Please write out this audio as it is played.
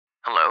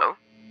Hello?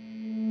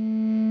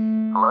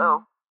 Hello?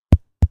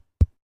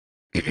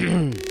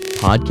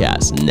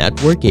 Podcast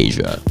Network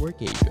Asia.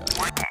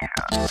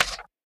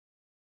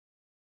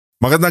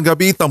 Magandang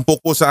gabi, tampok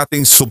po sa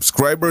ating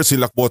subscribers, si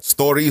Lakbot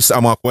Stories,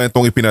 ang mga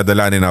kwentong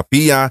ipinadala ni na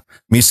Pia,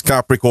 Miss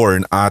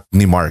Capricorn at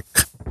ni Mark.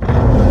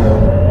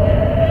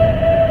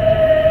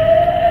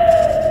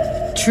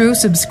 True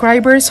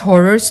Subscribers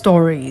Horror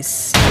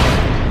Stories.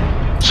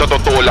 Sa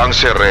totoo lang,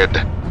 Sir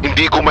Red,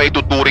 hindi ko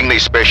maituturing na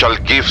special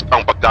gift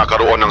ang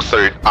pagkakaroon ng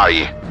third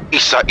eye.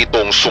 Isa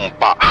itong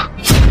sumpa.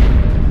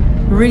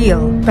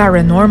 Real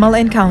Paranormal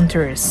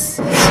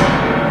Encounters.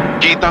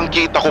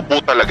 Kitang-kita ko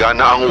po talaga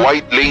na ang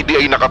white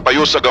lady ay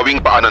nakatayo sa gawing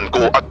paanan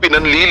ko at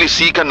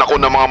pinanlilisikan ako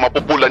ng mga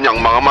mapupula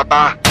niyang mga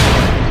mata.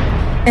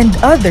 And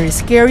other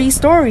scary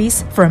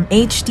stories from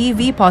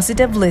HTV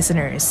Positive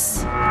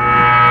listeners.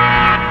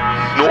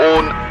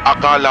 Noon,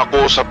 akala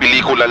ko sa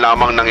pelikula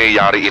lamang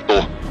nangyayari ito.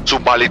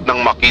 Subalit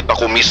nang makita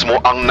ko mismo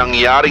ang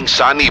nangyaring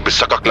sanib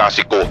sa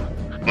kaklase ko,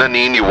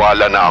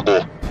 naniniwala na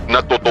ako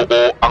na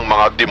totoo ang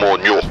mga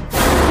demonyo.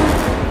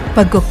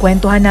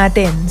 Pagkukwentuhan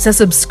natin sa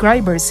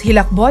Subscribers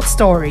Hilakbot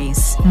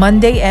Stories,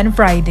 Monday and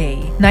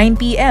Friday, 9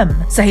 p.m.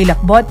 sa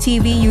Hilakbot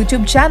TV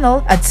YouTube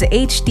channel at sa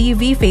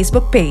HTV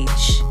Facebook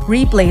page.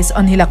 Replays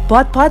on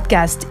Hilakbot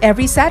Podcast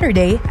every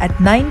Saturday at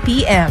 9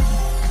 p.m.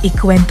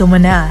 Ikwento mo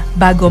na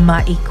bago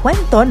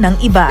maikwento ng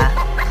iba.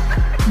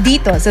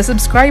 Dito sa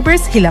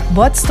Subscribers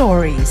Hilakbot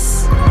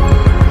Stories.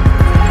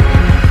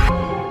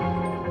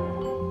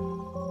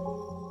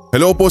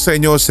 Hello po sa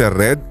inyo, Sir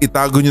Red.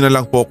 Itago niyo na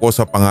lang po ako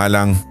sa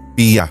pangalang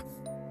Pia.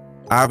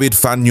 Avid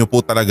fan niyo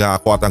po talaga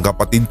ako at ang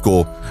kapatid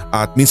ko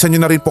at minsan niyo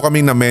na rin po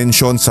kaming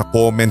na-mention sa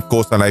comment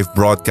ko sa live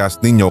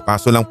broadcast ninyo,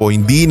 kaso lang po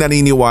hindi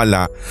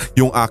naniniwala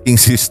yung aking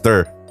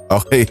sister.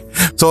 Okay,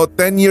 so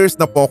 10 years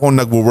na po akong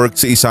nagwo-work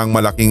sa isang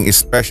malaking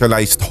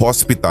specialized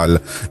hospital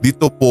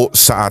dito po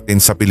sa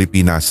atin sa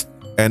Pilipinas.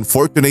 And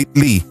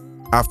fortunately,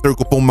 after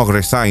ko pong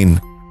mag-resign,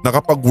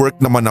 nakapag-work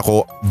naman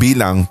ako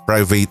bilang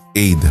private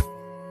aid.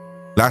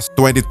 Last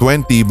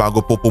 2020,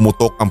 bago po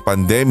pumutok ang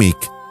pandemic,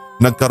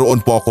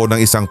 nagkaroon po ako ng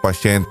isang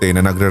pasyente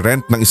na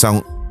nagre-rent ng isang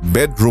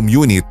bedroom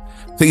unit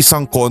sa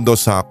isang kondo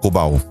sa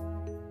Cubao.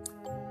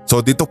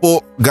 So dito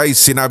po guys,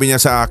 sinabi niya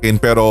sa akin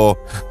pero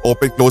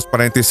open close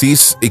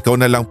parenthesis, ikaw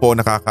na lang po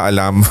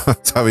nakakaalam.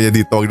 Sabi niya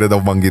dito, huwag na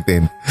daw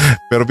banggitin.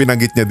 Pero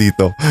binanggit niya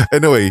dito.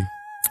 Anyway,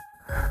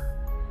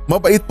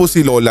 mabait po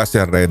si Lola,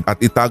 Sir Red,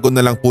 at itago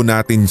na lang po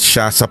natin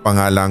siya sa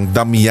pangalang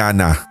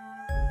Damiana.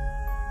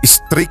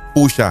 Strict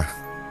po siya.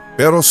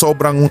 Pero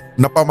sobrang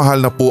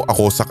napamahal na po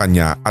ako sa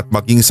kanya at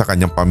maging sa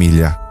kanyang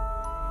pamilya.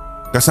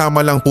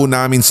 Kasama lang po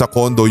namin sa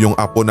kondo yung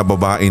apo na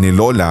babae ni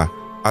Lola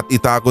at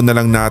itago na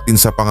lang natin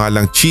sa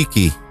pangalang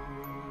Chiki.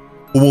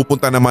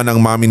 Pumupunta naman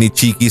ang mami ni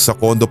Chiki sa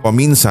kondo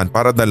paminsan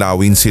para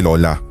dalawin si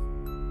Lola.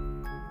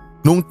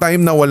 Nung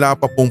time na wala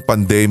pa pong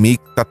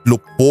pandemic, 3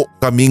 po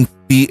kaming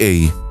PA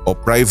o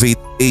private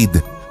aid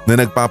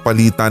na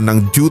nagpapalitan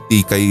ng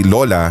duty kay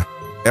Lola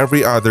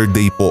every other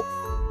day po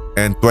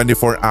and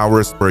 24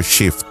 hours per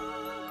shift.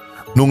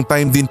 Nung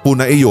time din po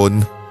na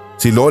iyon,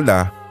 si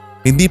Lola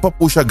hindi pa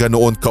po siya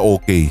ganoon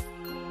ka-okay.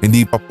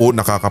 Hindi pa po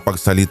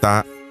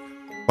nakakapagsalita.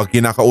 Pag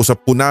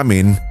kinakausap po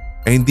namin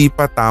ay hindi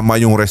pa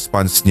tama yung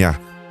response niya.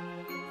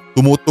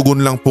 Tumutugon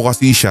lang po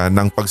kasi siya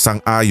ng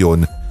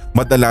pagsang-ayon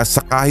madalas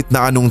sa kahit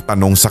na anong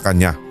tanong sa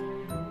kanya.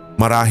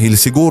 Marahil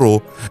siguro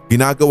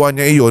ginagawa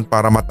niya iyon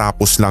para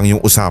matapos lang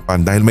yung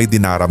usapan dahil may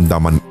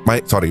dinaramdam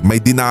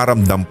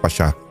pa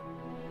siya.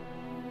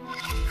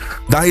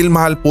 Dahil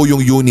mahal po yung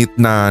unit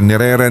na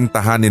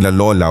nirerentahan nila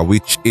Lola,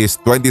 which is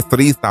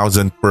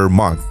 23,000 per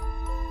month,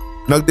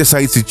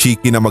 nag-decide si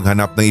Chiki na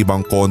maghanap ng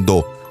ibang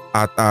kondo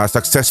at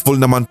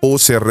successful naman po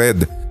si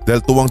Red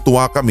dahil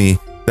tuwang-tuwa kami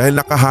dahil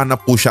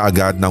nakahanap po siya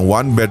agad ng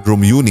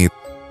 1-bedroom unit,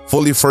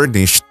 fully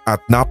furnished at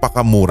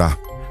napakamura.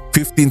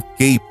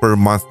 15K per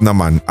month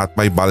naman at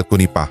may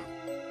balcony pa.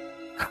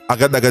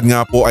 Agad-agad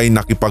nga po ay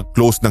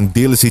nakipag-close ng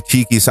deal si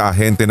Chiki sa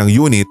ahente ng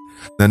unit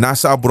na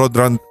nasa abroad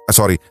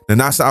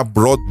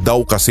daw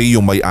kasi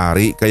yung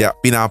may-ari kaya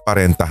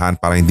pinaparentahan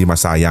para hindi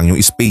masayang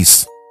yung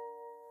space.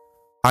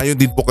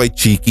 Ayon din po kay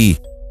Chiki.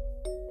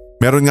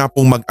 Meron nga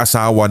pong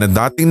mag-asawa na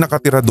dating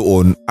nakatira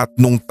doon at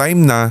nung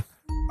time na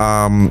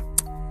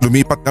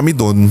lumipat kami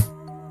doon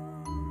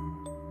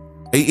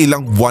ay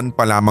ilang buwan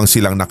pa lamang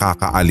silang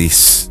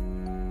nakakaalis.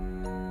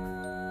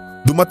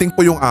 Dumating po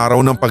yung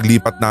araw ng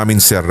paglipat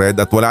namin, Sir Red,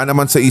 at wala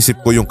naman sa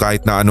isip ko yung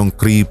kahit na anong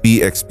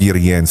creepy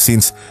experience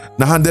since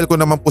nahandle ko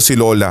naman po si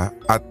Lola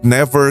at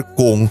never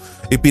kong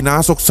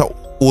ipinasok sa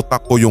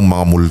utak ko yung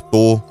mga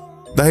multo.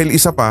 Dahil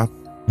isa pa,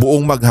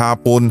 buong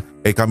maghapon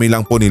ay kami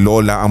lang po ni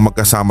Lola ang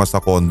magkasama sa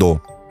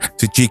kondo.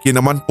 Si Chiki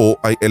naman po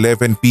ay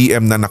 11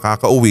 p.m. na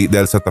nakakauwi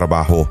dahil sa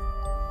trabaho.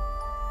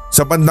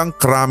 Sa bandang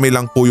krame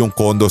lang po yung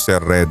kondo, Sir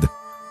Red,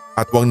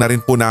 at wag na rin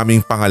po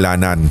naming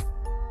pangalanan.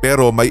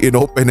 Pero may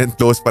in-open and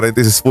close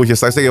parenthesis po siya.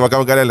 Sige, wag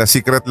ka mag-alala,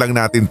 secret lang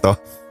natin to.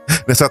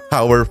 Nasa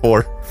Tower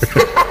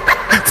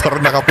 4.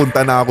 Parang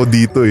nakapunta na ako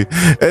dito eh.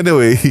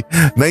 Anyway,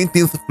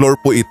 19th floor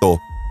po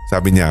ito.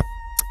 Sabi niya,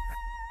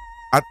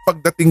 At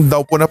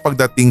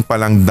pagdating pa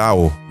lang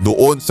daw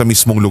doon sa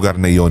mismong lugar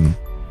na yon,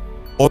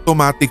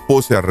 automatic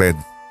po Sir Red,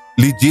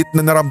 legit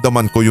na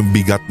naramdaman ko yung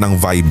bigat ng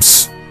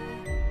vibes.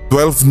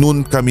 12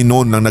 noon kami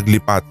noon nang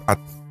naglipat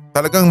at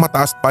talagang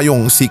mataas pa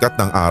yung sikat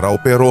ng araw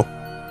pero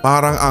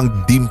parang ang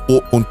dim po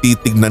kung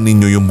titignan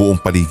ninyo yung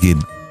buong paligid.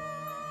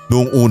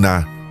 Noong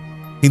una,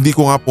 hindi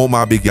ko nga po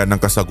mabigyan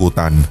ng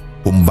kasagutan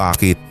kung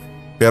bakit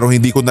pero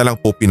hindi ko na lang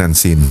po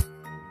pinansin.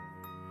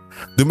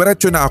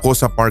 Dumiretso na ako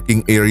sa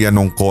parking area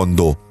ng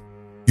condo.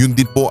 Yun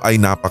din po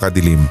ay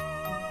napakadilim.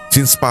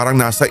 Since parang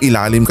nasa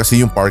ilalim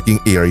kasi yung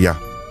parking area.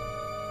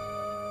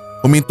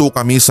 Huminto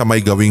kami sa may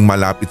gawing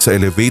malapit sa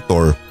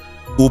elevator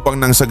upang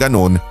nang sa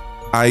ganon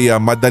ay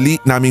madali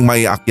naming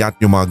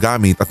maiakyat yung mga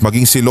gamit at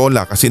maging si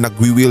Lola kasi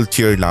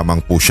nagwi-wheelchair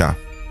lamang po siya.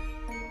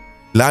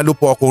 Lalo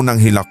po ako nang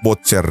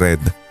hilakbot Sir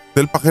Red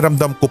dahil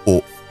pakiramdam ko po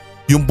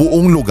yung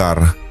buong lugar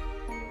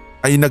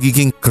ay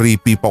nagiging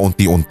creepy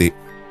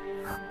paunti-unti.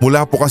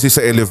 Mula po kasi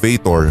sa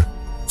elevator,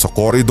 sa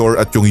corridor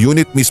at yung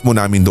unit mismo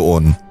namin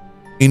doon,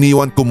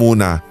 iniwan ko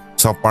muna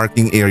sa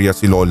parking area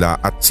si Lola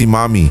at si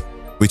Mami,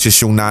 which is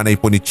yung nanay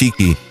po ni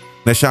Chiki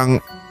na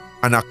siyang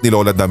anak ni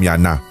Lola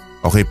Damiana.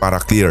 Okay, para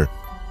clear.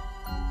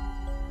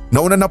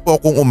 Nauna na po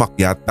akong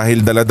umakyat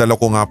dahil dala-dala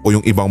ko nga po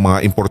yung ibang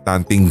mga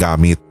importanteng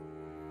gamit.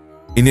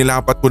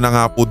 Inilapat ko na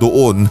nga po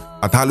doon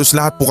at halos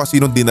lahat po kasi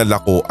nung dinala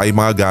ko ay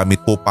mga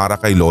gamit po para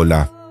kay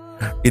Lola.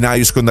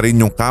 Inayos ko na rin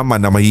yung kama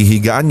na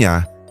mahihigaan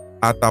niya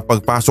at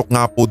pagpasok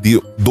nga po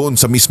doon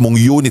sa mismong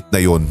unit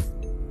na yon,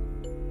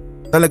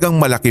 talagang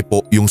malaki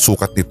po yung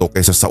sukat nito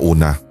kaysa sa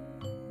una.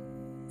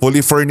 Fully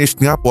furnished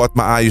nga po at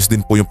maayos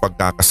din po yung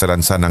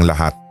pagkakasalansan ng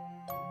lahat.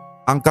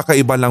 Ang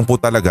kakaiba lang po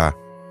talaga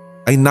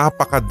ay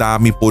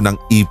napakadami po ng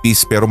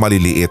ipis pero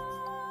maliliit.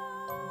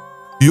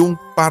 Yung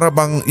para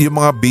bang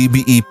yung mga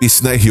baby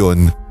ipis na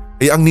yon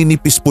ay ang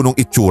ninipis po nung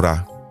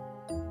itsura.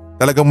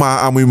 Talagang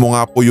maaamoy mo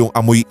nga po yung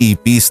amoy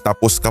ipis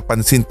tapos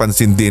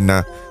kapansin-pansin din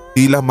na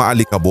tila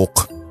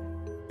maalikabok.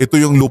 Ito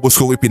yung lubos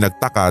kong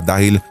ipinagtaka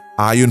dahil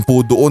ayon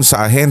po doon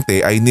sa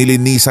ahente ay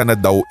nilinisan na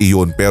daw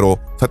iyon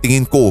pero sa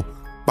tingin ko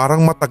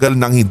parang matagal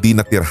nang hindi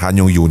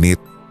natirhan yung unit.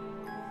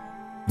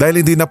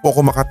 Dahil hindi na po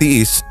ako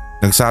makatiis,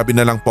 nagsabi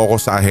na lang po ako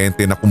sa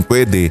ahente na kung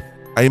pwede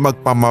ay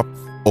magpamap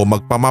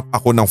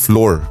ako ng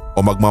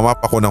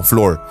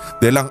floor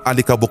dahil ang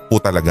alikabok po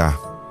talaga.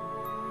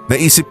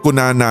 Naisip ko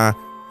na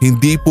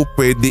hindi po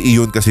pwede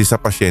iyon kasi sa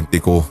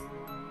pasyente ko.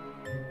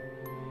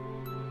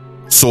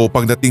 So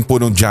pagdating po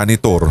ng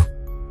janitor,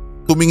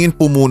 tumingin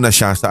po muna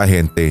siya sa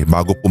ahente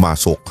bago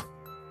pumasok.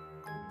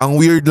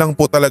 Ang weird lang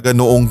po talaga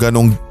noong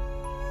ganong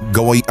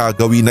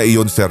gawin na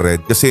iyon Sir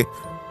Red kasi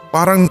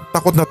parang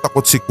takot na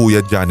takot si Kuya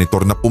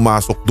Janitor na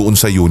pumasok doon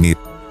sa unit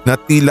na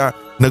tila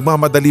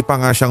nagmamadali pa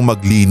nga siyang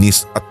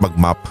maglinis at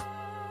magmap.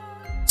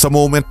 Sa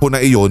moment po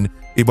na iyon,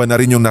 iba na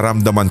rin yung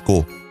naramdaman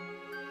ko.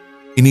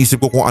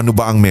 Inisip ko kung ano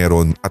ba ang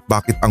meron at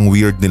bakit ang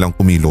weird nilang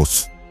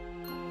kumilos.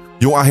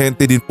 Yung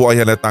ahente din po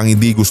ay halatang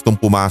hindi gustong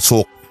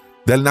pumasok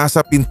dahil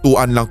nasa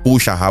pintuan lang po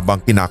siya habang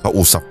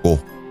kinakausap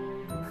ko.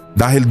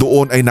 Dahil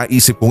doon ay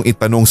naisip kong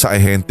itanong sa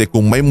ahente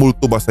kung may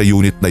multo ba sa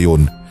unit na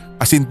yon,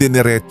 as in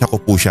diniretsa ko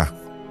po siya.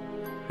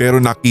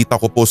 Pero nakita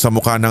ko po sa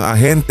mukha ng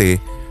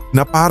ahente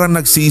na parang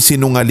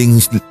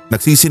nagsisinungaling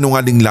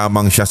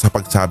lamang siya sa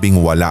pagsabing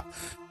wala.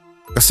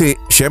 Kasi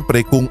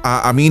syempre kung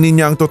aaminin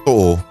niya ang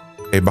totoo,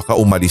 baka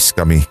umalis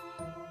kami.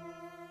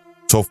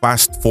 So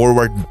fast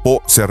forward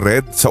po Sir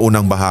Red sa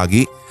unang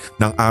bahagi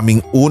ng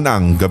aming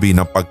unang gabi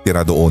ng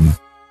pagtira doon.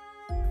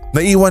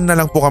 Naiwan na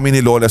lang po kami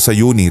ni Lola sa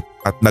unit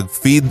at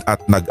nag-feed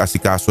at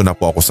nag-asikaso na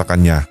po ako sa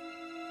kanya.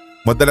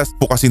 Madalas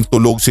po kasing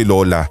tulog si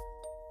Lola.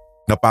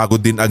 Napagod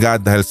din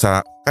agad dahil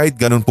sa kahit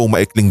ganun pong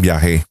maikling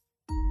biyahe.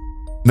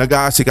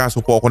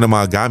 Nag-aasikaso po ako ng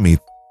mga gamit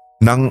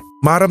nang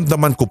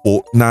maramdaman ko po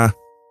na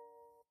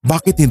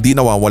bakit hindi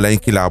nawawala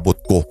yung kilabot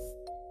ko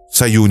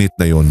sa unit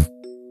na yon.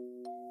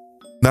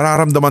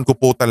 Nararamdaman ko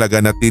po talaga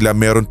na tila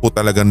meron po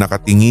talagang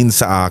nakatingin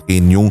sa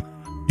akin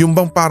yung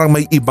bang parang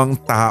may ibang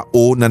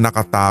tao na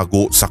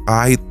nakatago sa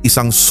kahit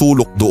isang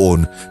sulok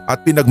doon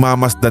at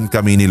pinagmamasdan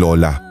kami ni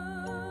Lola.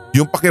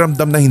 Yung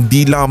pakiramdam na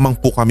hindi lamang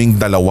po kaming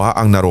dalawa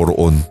ang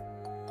naroroon.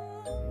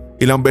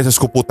 Ilang beses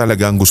ko po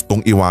talagang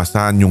gustong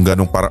iwasan yung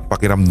ganong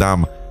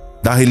pakiramdam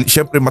dahil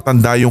syempre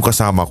matanda yung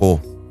kasama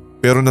ko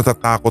pero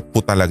natatakot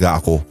po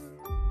talaga ako.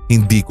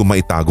 Hindi ko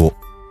maitago.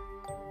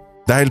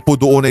 Dahil po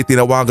doon ay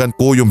tinawagan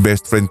ko yung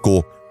best friend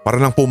ko para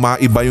lang po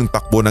maiba yung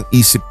takbo ng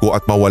isip ko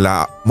at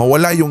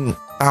mawala yung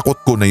takot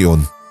ko na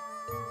yon.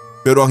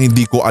 Pero ang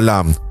hindi ko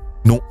alam,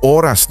 nung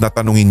oras na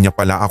tanungin niya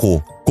pala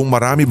ako kung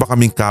marami ba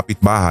kaming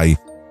kapitbahay,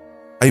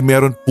 ay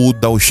meron po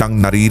daw siyang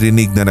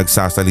naririnig na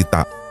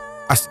nagsasalita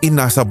as in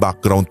nasa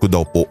background ko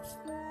daw po.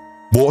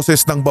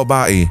 Boses ng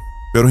babae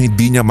pero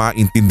hindi niya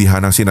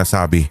maintindihan ang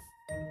sinasabi.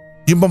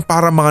 Yung bang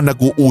parang mga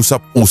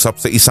nag-uusap-usap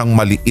sa isang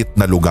maliit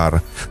na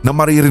lugar na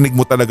maririnig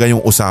mo talaga yung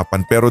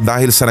usapan pero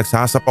dahil sa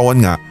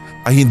nagsasapawan nga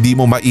ay hindi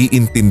mo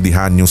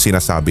maiintindihan yung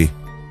sinasabi.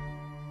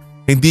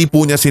 Hindi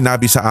po niya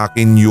sinabi sa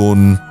akin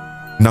yun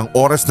ng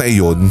oras na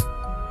iyon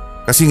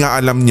kasi nga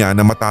alam niya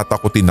na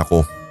matatakotin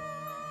ako.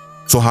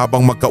 So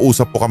habang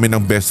magkausap po kami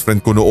ng best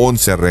friend ko noon,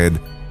 Sir Red,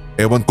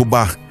 ewan ko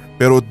ba,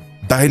 pero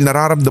dahil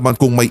nararamdaman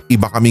kong may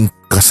iba kaming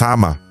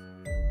kasama,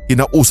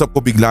 kinausap ko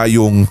bigla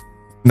yung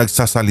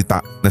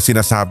nagsasalita na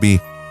sinasabi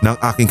ng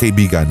aking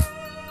kaibigan.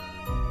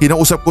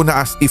 Kinausap ko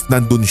na as if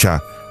nandun siya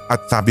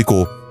at sabi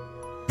ko,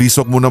 please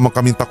wag mo naman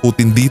kaming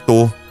takutin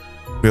dito.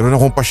 Meron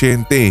akong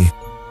pasyente,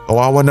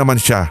 kawawa naman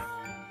siya.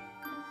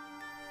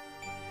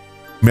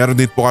 Meron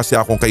din po kasi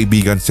akong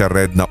kaibigan, Sir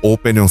Red, na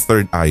open yung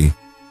third eye.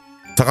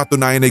 Sa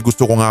katunayan ay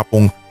gusto ko nga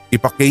pong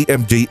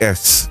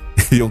ipa-KMJS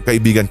yung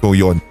kaibigan ko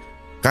yon.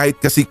 Kahit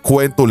kasi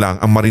kwento lang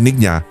ang marinig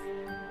niya,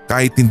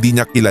 kahit hindi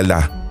niya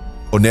kilala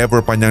o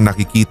never pa niyang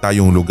nakikita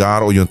yung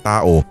lugar o yung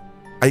tao,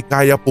 ay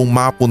kaya pong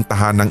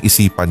mapuntahan ng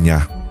isipan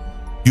niya.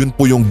 Yun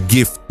po yung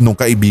gift ng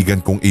kaibigan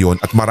kong iyon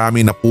at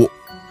marami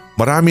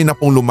na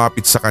pong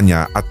lumapit sa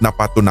kanya at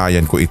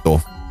napatunayan ko ito.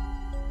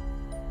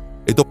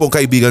 Ito pong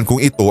kaibigan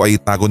kong ito ay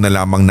itago na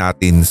lamang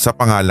natin sa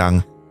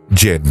pangalang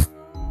Jen.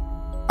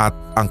 At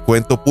ang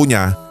kwento po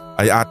niya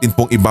ay atin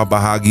pong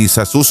ibabahagi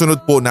sa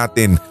susunod po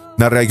natin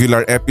na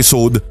regular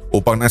episode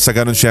upang nasa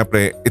ganun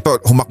syempre. Ito,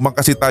 humakbang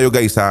kasi tayo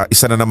guys sa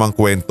isa na namang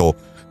kwento.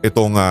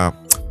 Itong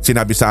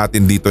sinabi sa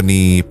atin dito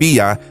ni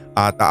Pia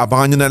at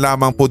abangan nyo na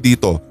lamang po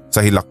dito sa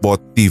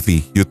Hilakbot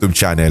TV YouTube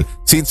channel.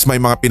 Since may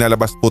mga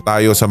pinalabas po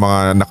tayo sa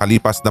mga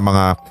nakalipas na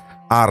mga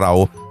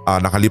araw,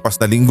 nakalipas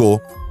na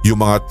linggo,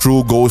 yung mga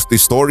true ghost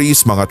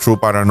stories, mga true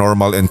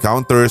paranormal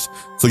encounters.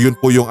 So yun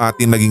po yung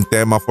ating naging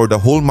tema for the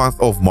whole month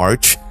of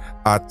March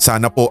at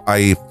sana po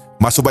ay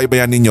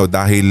masubaybayan ninyo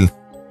dahil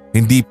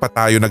hindi pa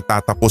tayo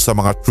nagtatapos sa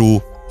mga true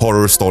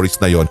horror stories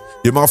na yon.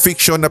 Yung mga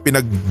fiction na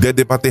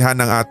pinagdedebatehan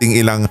ng ating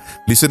ilang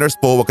listeners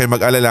po, huwag kayong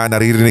mag-alala,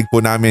 naririnig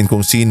po namin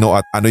kung sino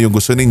at ano yung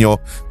gusto ninyo.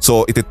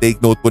 So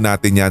iti-take note po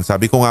natin yan.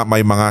 Sabi ko nga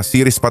may mga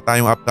series pa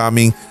tayong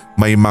upcoming,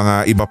 may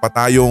mga iba pa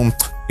tayong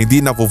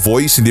hindi na po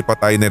voice, hindi pa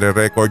tayo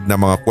nire-record na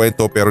mga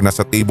kwento pero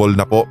nasa table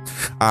na po.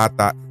 At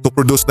to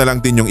produce na lang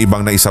din yung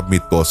ibang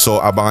na-submit ko. So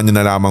abangan nyo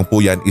na lamang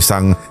po yan,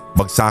 isang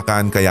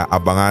bagsakan, kaya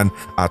abangan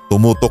at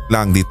tumutok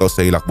lang dito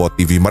sa Hilakbot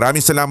TV. Maraming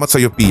salamat sa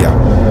iyo, Pia.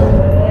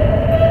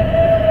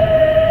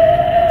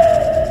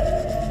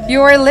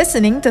 You are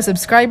listening to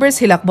Subscribers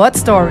Hilakbot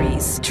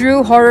Stories,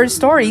 true horror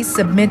stories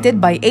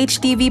submitted by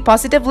HTV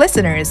Positive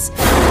listeners.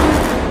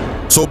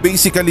 So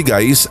basically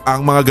guys,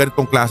 ang mga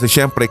ganitong klase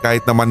syempre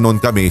kahit naman noon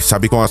kami,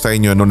 sabi ko nga sa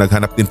inyo noon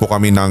naghanap din po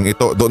kami ng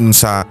ito doon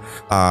sa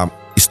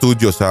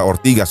studio sa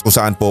Ortigas kung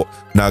saan po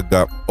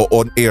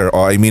on air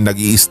o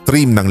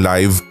nag-i-stream ng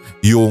live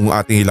yung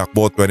ating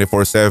Hilakbot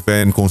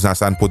 24/7 kung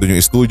saan po doon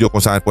yung studio,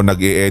 kung saan po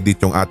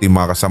nag-i-edit yung ating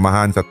mga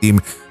kasamahan sa Team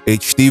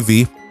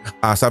HTV.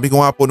 Sabi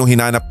ko nga po nung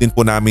hinanap din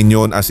po namin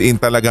yon, as in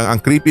talagang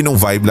ang creepy nung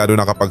vibe lalo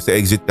na kapag sa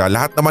exit ka.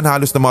 Lahat naman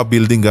halos ng mga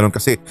building ganun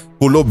kasi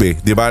kulob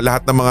di ba?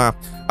 Lahat ng mga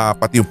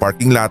pati yung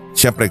parking lot,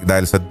 syempre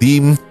dahil sa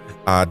dim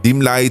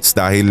lights,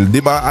 dahil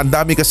di ba ang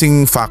dami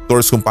kasing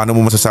factors kung paano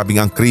mo masasabing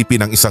ang creepy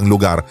ng isang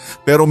lugar.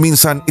 Pero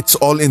minsan it's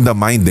all in the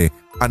mind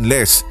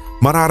unless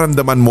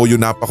mararamdaman mo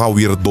yung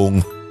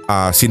napaka-weirdong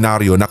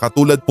senaryo na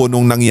katulad po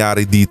nung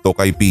nangyari dito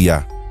kay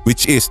Pia,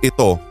 which is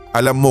ito.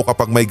 Alam mo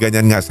kapag may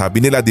ganyan nga,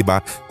 sabi nila di ba,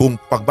 kung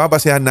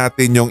pagbabasehan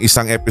natin yung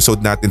isang episode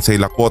natin sa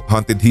Hilakbot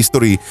Haunted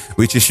History,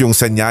 which is yung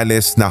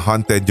senyales na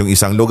haunted yung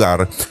isang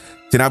lugar,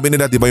 sinabi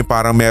nila di ba yung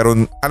parang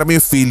meron, alam mo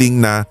yung feeling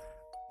na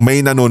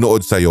may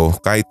nanonood sa'yo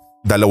kahit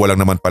dalawa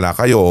lang naman pala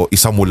kayo o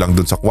isa mo lang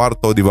dun sa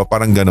kwarto, di ba,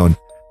 parang ganon.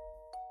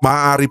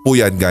 Maaari po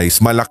yan guys,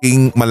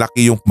 malaki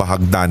yung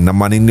bahagdan na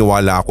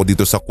maniniwala ako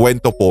dito sa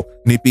kwento po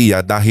ni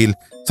Pia dahil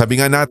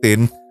sabi nga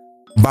natin,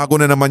 bago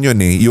na naman yun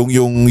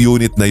yung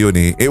unit na yun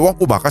Ewan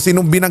ko ba kasi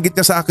nung binanggit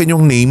niya sa akin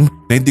yung name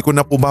na hindi ko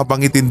na po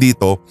babanggitin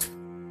dito,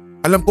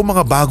 alam ko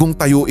mga bagong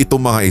tayo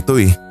itong mga ito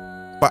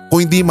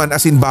kung hindi man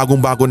as in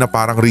bagong-bago na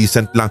parang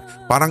recent lang.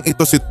 Parang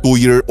ito si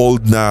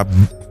 2-year-old na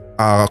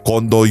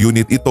condo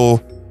unit ito.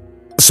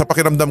 Sa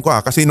pakiramdam ko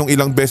kasi nung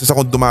ilang beses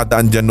akong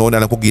dumadaan dyan noon,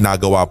 alam ko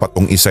ginagawa pa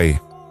tong isa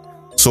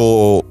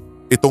So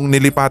itong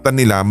nilipatan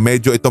nila,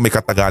 medyo ito may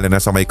katagalan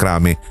na sa May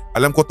Krame.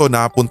 Alam ko to,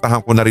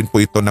 napuntahan ko na rin po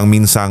ito nang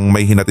minsang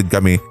may hinatid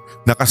kami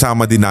na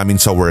kasama din namin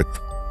sa work.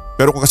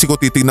 Pero kung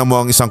titingnan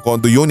mo ang isang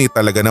condo unit,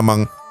 talaga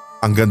namang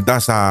ang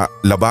ganda sa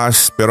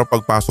labas pero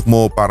pagpasok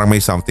mo parang may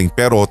something.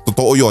 Pero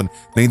totoo yon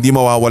na hindi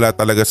mawawala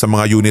talaga sa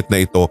mga unit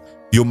na ito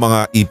yung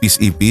mga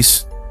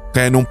ipis-ipis.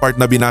 Kaya nung part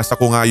na binasa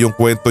ko nga yung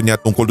kwento niya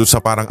tungkol doon sa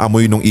parang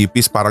amoy ng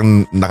ipis,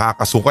 parang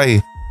nakakasuka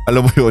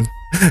Alam mo yun?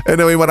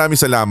 Anyway, maraming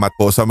salamat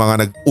po sa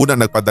mga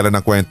unang nagpadala ng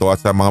kwento at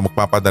sa mga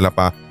magpapadala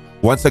pa.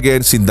 Once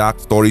again,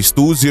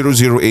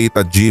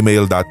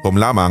 sindakstories2008@gmail.com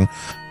lamang.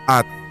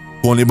 At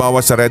kung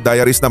halimbawa sa Red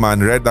Diaries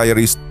naman,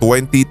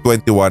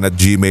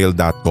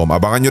 reddiaries2021@gmail.com.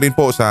 Abangan nyo rin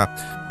po sa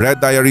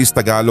Red Diaries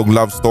Tagalog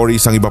Love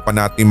Stories ang iba pa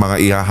nating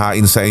mga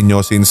ihahain sa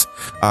inyo since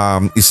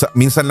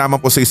minsan lamang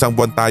po sa isang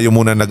buwan tayo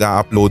muna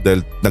nag-a-upload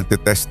dahil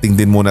nagte-testing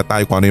din muna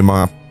tayo kung ano yung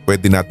mga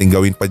pwede natin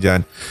gawin pa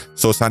dyan.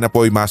 So sana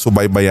po ay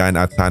masubaybayan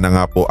at sana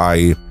nga po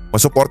ay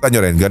masuportan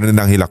nyo rin. Ganun din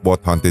ang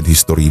Hilakbot Haunted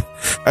History.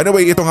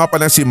 Anyway, ito nga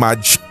pala si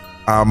Madge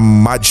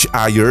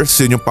Ayers.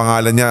 Yun yung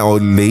pangalan niya o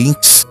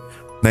Links.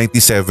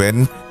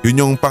 97.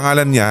 Yun yung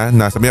pangalan niya.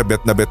 Sabi niya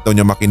bet na bet daw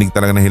niya makinig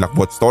talaga ng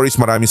Hilakbot Stories.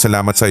 Maraming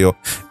salamat sa iyo.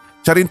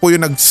 Siya rin po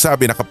yung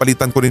nagsabi,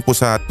 nakapalitan ko rin po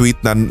sa tweet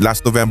na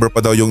last November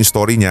pa daw yung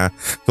story niya.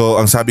 So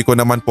ang sabi ko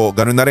naman po,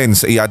 ganoon na rin,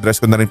 i-address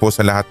ko na rin po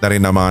sa lahat na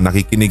rin ng mga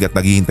nakikinig at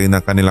naghihintay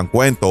ng kanilang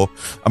kwento.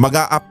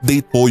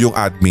 Mag-a-update po yung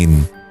admin.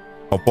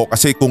 Opo,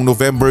 kasi kung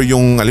November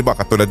yung, halimbawa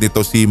katulad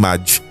nito si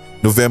Madge,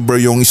 November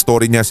yung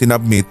story niya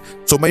sinubmit.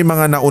 So may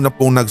mga nauna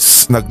pong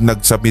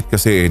nag-submit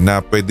kasi na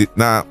pwede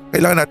na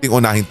kailangan nating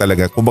unahin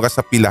talaga. Kumbaga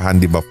sa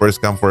pilahan, 'di ba? First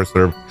come first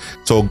serve.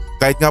 So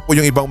kahit nga po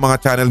yung ibang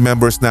mga channel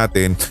members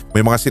natin, may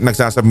mga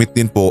nagsasubmit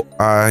din po.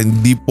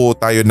 Hindi po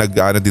tayo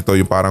dito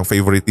yung parang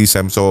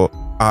favoritism. So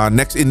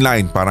next in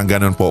line, parang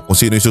ganun po. Kung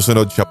sino yung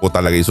susunod, siya po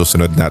talaga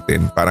isusunod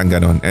natin. Parang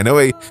ganun.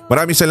 Anyway,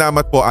 maraming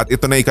salamat po at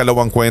ito na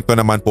ikalawang kwento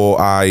naman po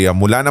ay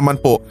mula naman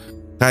po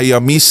kay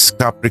Miss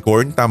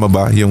Capricorn, tama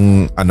ba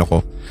yung ano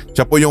ko?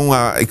 Siya po yung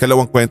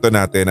ikalawang kwento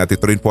natin at ito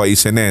rin po ay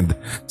isinend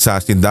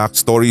sa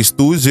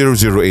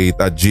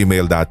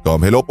sindakstories2008@gmail.com.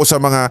 Hello po sa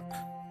mga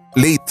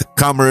late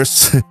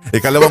comers.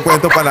 Ikalawang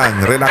kwento pa lang,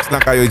 relax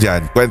lang kayo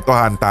dyan.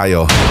 Kwentuhan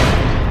tayo.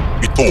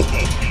 Ito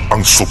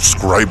ang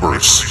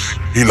subscribers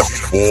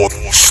Hilakbot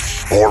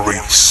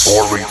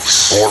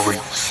Stories.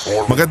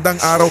 Magandang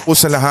araw po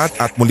sa lahat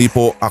at muli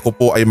po ako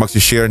po ay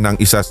magsishare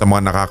ng isa sa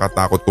mga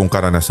nakakatakot kong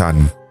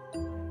karanasan.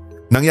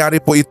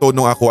 Nangyari po ito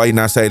nung ako ay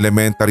nasa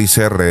elementary,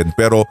 Sir Red,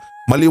 pero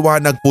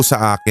maliwanag po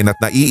sa akin at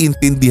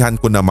naiintindihan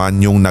ko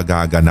naman yung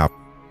nagaganap.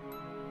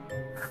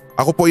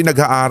 Ako po ay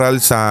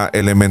nag-aaral sa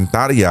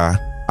elementarya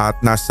at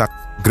nasa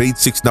grade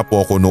 6 na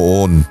po ako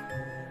noon.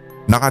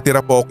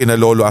 Nakatira po ako kina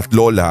lolo at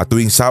lola at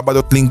tuwing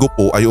Sabado at Linggo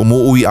po ay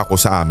umuwi ako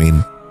sa amin.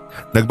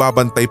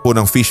 Nagbabantay po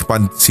ng fish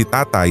pond si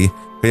tatay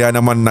kaya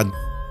naman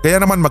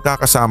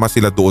magkakasama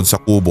sila doon sa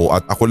kubo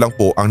at ako lang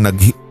po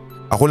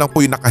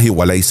yung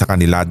nakahiwalay sa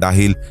kanila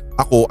dahil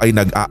ako ay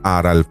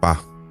nag-aaral pa.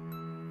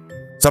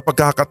 Sa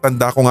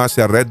pagkakatanda ko nga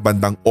Sir Red,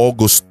 bandang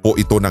August po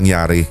ito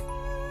nangyari.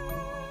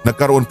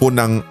 Nagkaroon po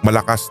ng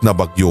malakas na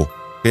bagyo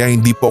kaya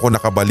hindi po ako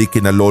nakabalik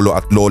kina lolo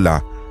at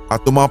lola at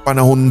mga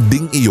panahon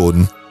ding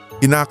iyon,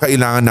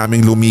 kinakailangan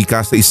naming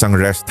lumika sa isang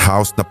rest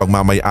house na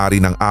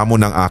pagmamay-ari ng amo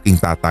ng aking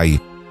tatay.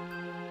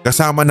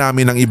 Kasama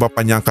namin ang iba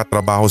pa niyang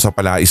katrabaho sa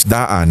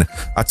palaisdaan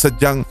at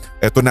sadyang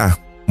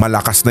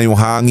malakas na yung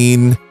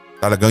hangin.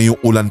 Talagang yung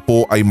ulan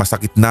po ay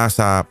masakit na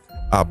sa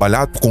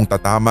balat kung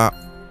tatama.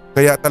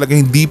 Kaya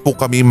talagang hindi po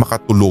kami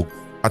makatulog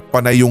at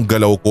panay yung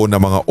galaw ko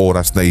na mga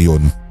oras na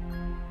iyon.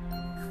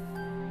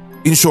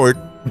 In short,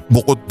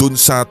 bukod dun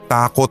sa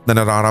takot na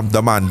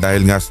nararamdaman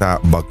dahil nga sa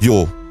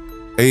bagyo,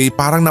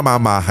 parang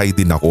namamahay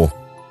din ako.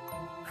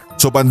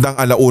 So bandang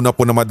 1:00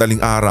 po na madaling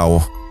araw,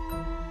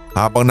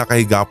 habang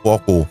nakahiga po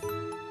ako,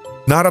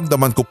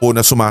 naramdaman ko po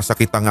na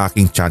sumasakit ang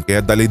aking tiyan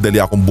kaya dali-dali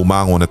akong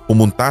bumangon at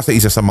pumunta sa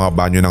isa sa mga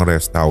banyo ng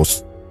rest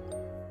house.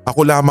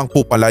 Ako lamang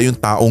po pala yung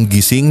taong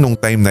gising nung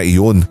time na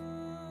iyon.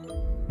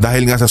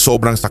 Dahil nga sa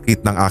sobrang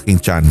sakit ng aking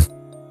tiyan.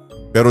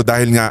 Pero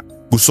dahil nga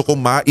gusto kong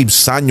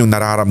maibsan yung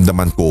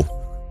nararamdaman ko,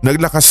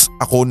 naglakas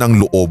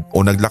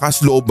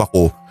loob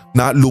ako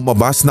na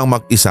lumabas ng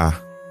mag-isa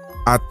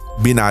at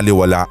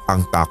binaliwala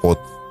ang takot.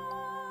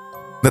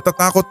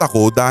 Natatakot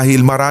ako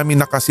dahil marami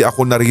na kasi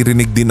ako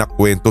naririnig din na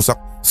kwento sa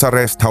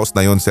rest house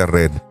na yon, Sir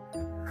Red.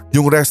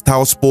 Yung rest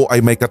house po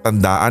ay may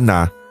katandaan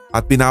na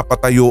at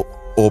pinatayo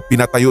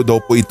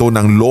daw po ito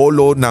ng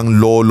lolo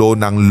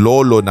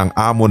ng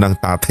amo ng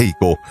tatay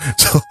ko.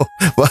 So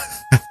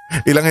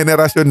ilang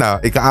henerasyon na,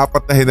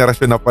 ika-4 na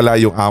henerasyon na pala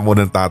yung amo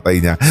ng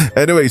tatay niya.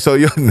 Anyway, so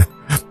yun,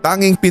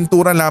 tanging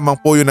pintura lamang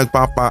po yung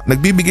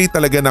nagbibigay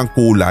talaga ng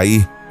kulay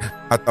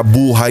at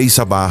buhay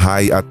sa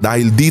bahay at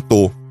dahil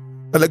dito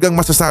talagang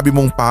masasabi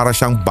mong para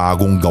siyang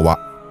bagong gawa.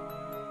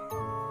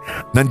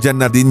 Nandyan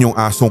na din yung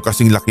asong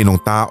kasing laki ng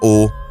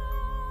tao.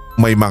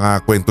 May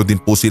mga kwento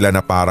din po sila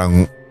na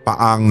parang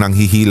paang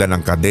nanghihila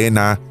ng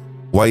kadena,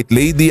 white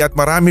lady at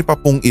marami pa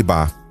pong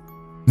iba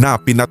na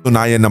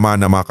pinatunayan naman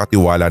na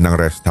makatiwala ng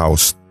rest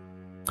house.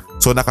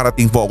 So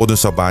nakarating po ako dun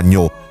sa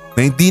banyo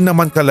na hindi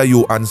naman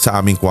kalayuan sa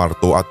aming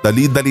kwarto at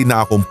dali-dali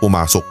na akong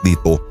pumasok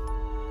dito.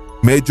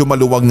 Medyo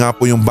maluwag nga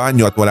po yung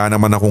banyo at wala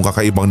naman akong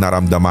kakaibang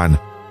naramdaman.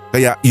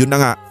 Kaya yun na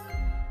nga,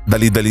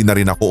 dali-dali na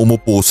rin ako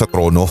umupo sa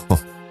trono.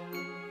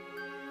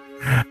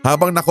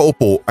 Habang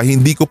nakaupo ay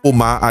hindi ko po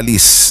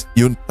maalis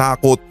yung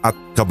takot at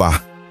kaba.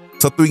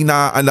 Sa tuwing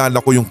naaalala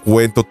ko yung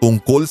kwento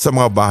tungkol sa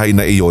mga bahay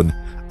na iyon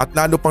at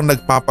lalo pang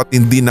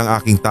nagpapatindi ng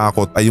aking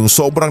takot ay yung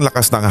sobrang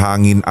lakas ng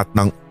hangin at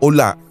ng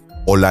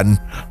ulan.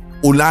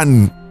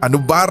 Ano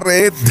ba,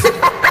 Red?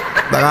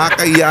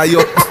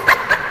 Nakakayayo.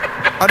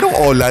 Anong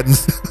ulan?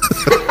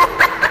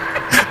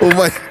 Oh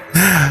my,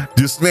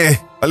 Diyos me.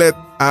 Ulit,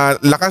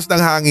 lakas ng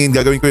hangin,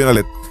 gagawin ko yun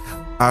ulit.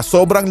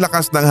 Sobrang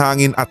lakas ng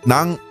hangin at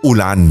ng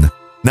ulan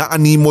na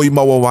animoy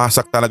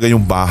mawawasak talaga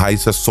yung bahay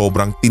sa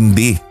sobrang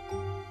tindi.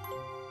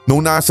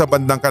 Nung nasa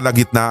bandang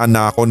kalagitnaan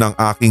na ako ng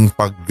aking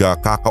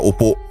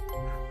pagkakaupo,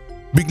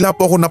 bigla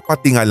po ako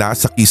napatingala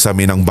sa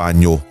kisame ng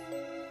banyo.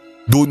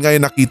 Doon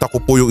ngayon nakita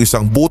ko po yung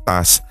isang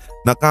butas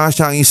na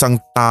kasya ang isang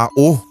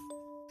tao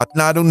at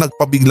lalong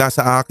nagpabigla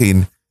sa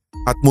akin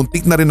at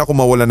muntik na rin ako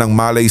mawala ng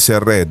malay,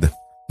 Sir Red,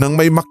 nang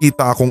may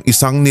makita akong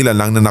isang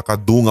nilalang na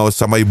nakadungaw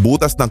sa may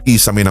butas ng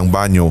kisame ng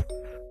banyo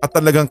at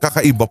talagang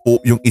kakaiba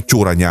po yung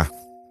itsura niya.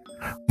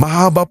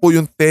 Mahaba po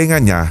yung tenga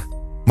niya,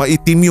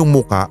 maitim yung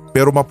muka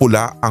pero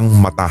mapula ang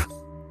mata.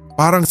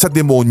 Parang sa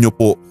demonyo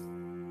po.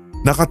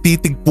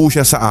 Nakatitig po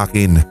siya sa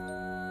akin.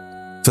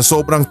 Sa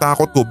sobrang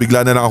takot ko,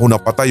 bigla na lang ako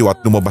napatayo at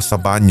lumabas sa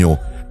banyo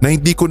na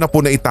hindi ko na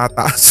po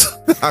naitataas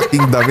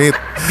aking damit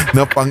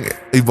na pang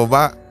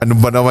ibaba. Ano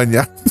ba naman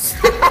yan?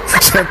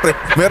 Siyempre,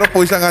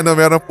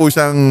 meron po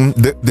siyang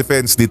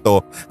defense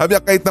dito. Sabi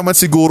niya, kahit naman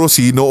siguro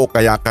sino o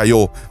kaya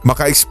kayo,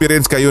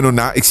 maka-experience kayo no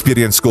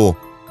na-experience ko.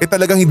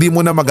 Talagang hindi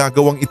mo na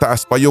magagawang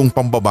itaas pa yung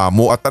pambaba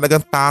mo at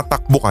talagang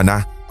tatakbo ka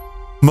na.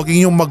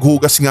 Maging yung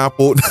maghugas nga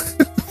po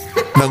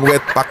ng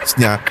wet packs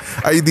niya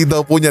ay hindi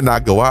daw po niya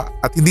nagawa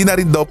at hindi na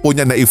rin daw po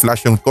niya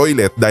na-i-flush yung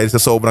toilet dahil sa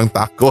sobrang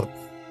takot.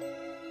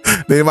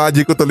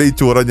 Na-imagine ko tuloy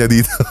itsura niya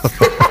dito.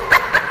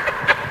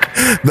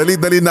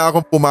 Dali-dali na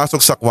akong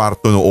pumasok sa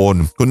kwarto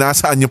noon kung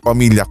nasaan yung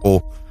pamilya ko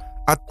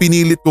at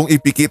pinilit kong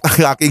ipikit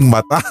ang aking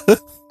mata.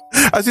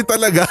 Kasi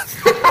talaga.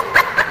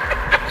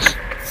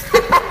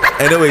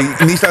 Anyway,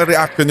 initial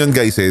reaction yun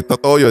guys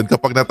Totoo yun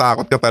kapag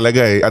natakot ka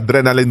talaga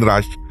adrenaline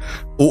rush,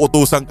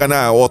 uutusan ka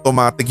na,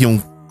 automatic yung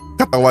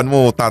katawan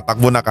mo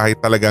tatakbo na kahit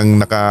talagang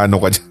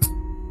nakaano ka dyan.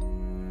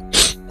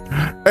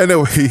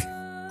 Anyway,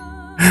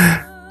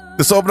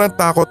 sa sobrang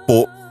takot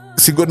po,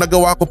 siguro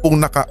nagawa ko pong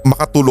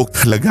makatulog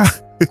talaga.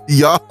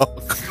 Yuck!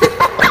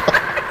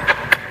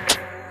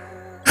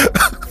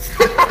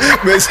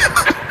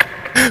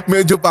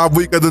 medyo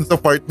baboy ka dun sa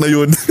part na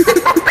yun.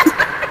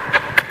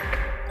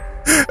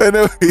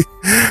 Anyway,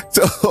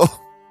 so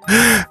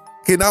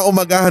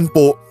kinaumagahan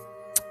po,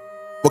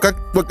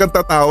 wag kang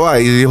tatawa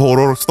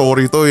horror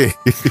story to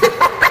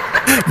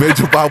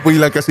Medyo baboy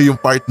lang kasi yung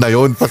part na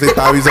yon,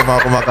 pasitawi sa mga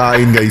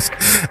kumakain guys.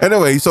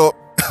 Anyway, so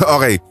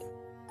okay.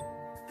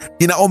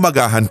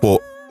 Kinaumagahan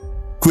po,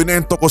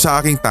 kwento ko sa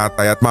aking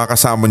tatay at mga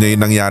kasama niya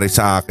yung nangyari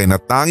sa akin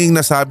at tanging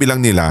nasabi lang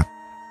nila,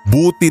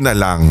 buti na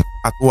lang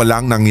at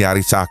walang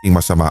nangyari sa aking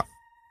masama.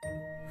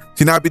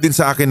 Sinabi din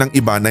sa akin ng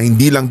iba na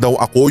hindi lang daw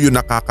ako yung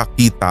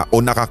nakakakita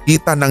o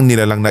nakakita ng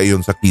nilalang na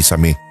iyon sa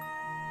kisame.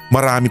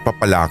 Marami pa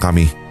pala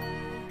kami.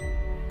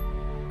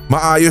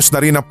 Maayos na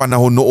rin ang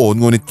panahon noon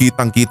ngunit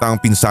kitang-kita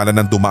ang pinsala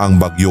ng dumaang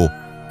bagyo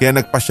kaya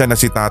nagpasya na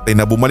si tatay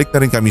na bumalik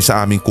na rin kami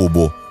sa aming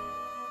kubo.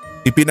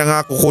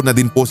 Ipinangako ko na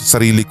din po sa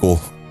sarili ko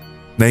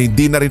na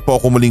hindi na rin po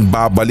ako muling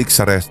babalik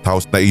sa rest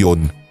house na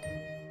iyon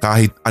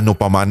kahit ano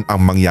pa man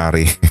ang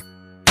mangyari.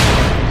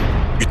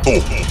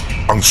 Ito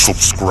ang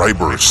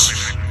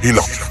subscribers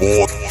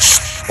Hilakbot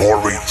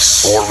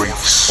Stories.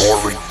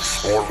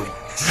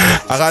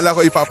 Akala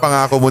ko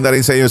ipapangako mo na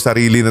rin sa iyong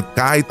sarili na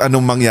kahit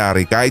anong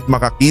mangyari, kahit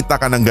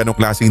makakita ka ng ganong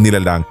klaseng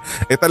nilalang,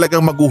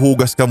 talagang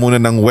maghuhugas ka muna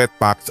ng wet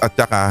packs at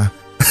saka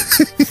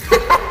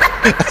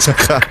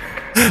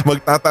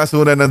magtataas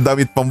muna ng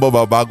damit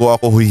pambaba bago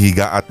ako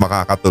huhiga at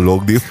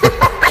makakatulog, di ba?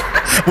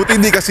 Buti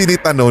hindi kasi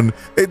nita nun,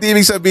 di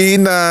ibig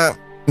sabihin na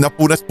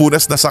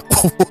napunas-punas na sa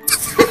kumot.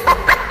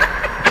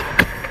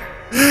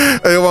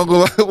 Ewan ko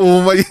ba,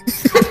 umay.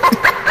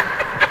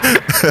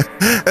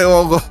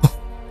 Ewan ko.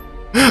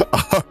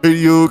 Are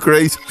you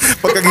crazy?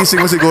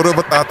 Pagkagising mo siguro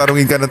ba't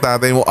tatanungin ka ng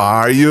tatay mo,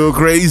 are you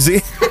crazy?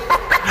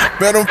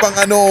 Meron pang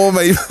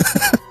may...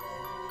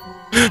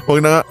 Huwag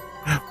na nga.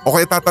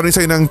 Okay, tatanungin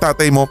sa'yo ng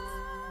tatay mo,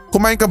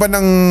 kumain ka ba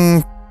ng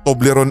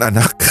Toblerone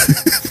anak?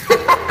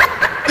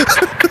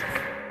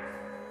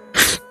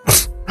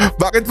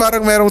 Bakit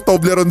parang merong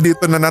Toblerone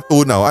dito na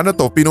natunaw? Ano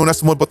to?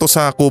 Pinunas mo ba to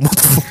sa kumot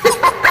mo?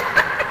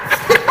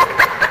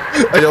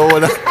 Ayaw,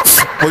 wala.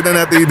 Huwag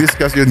na natin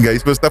i-discuss yun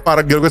guys. Basta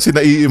parang gano'n kasi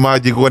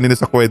nai-imagine ko kanina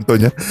sa kwento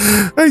niya.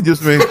 Ay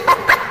Diyos me.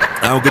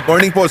 Good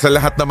morning po sa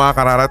lahat ng mga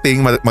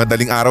kararating.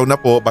 Madaling araw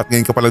na po. Ba't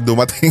ngayon ka palang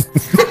dumating?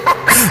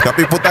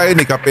 Kape po tayo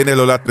ni Kape ni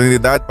Lola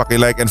Trinidad.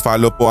 Paki-like and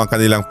follow po ang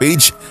kanilang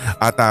page.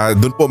 At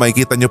doon po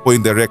makikita nyo po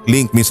yung direct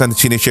link. Minsan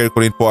sinishare ko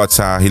rin po at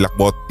sa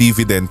Hilakbot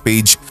TV din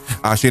page.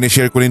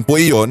 Sinishare ko rin po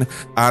iyon.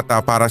 At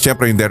para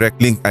syempre yung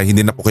direct link ay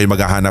hindi na po kayo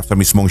maghahanap sa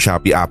mismong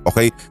Shopee app.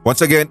 Okay? Once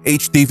again,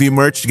 HTV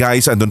merch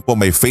guys. Andun po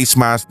may face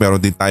mask.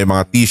 Meron din tayo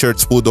mga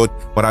t-shirts po doon.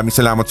 Maraming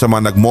salamat sa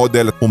mga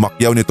nag-model at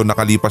pumakyaw nito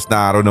nakalipas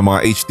na araw ng mga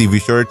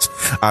HTV shirts.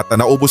 At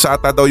naubos sa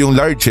ata daw yung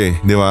large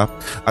di ba?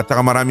 At saka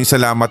maraming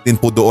salamat din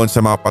po doon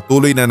sa mga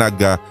patuloy na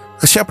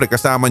siyempre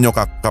kasama nyo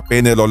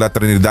Kape ni Lola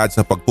Trinidad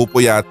sa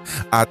pagpupuyat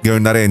at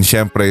ganoon na rin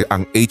siyempre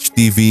ang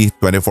HTV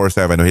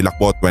 24/7 o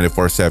Hilakbot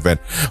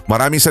 24/7.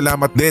 Maraming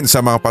salamat din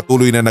sa mga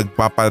patuloy na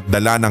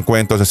nagpapadala ng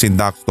kwento sa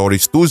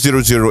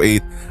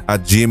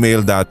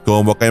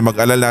sindakstories2008@gmail.com. Huwag kayong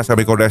mag-alala,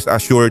 sabi ko rest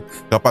assured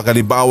kapag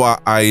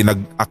halimbawa ay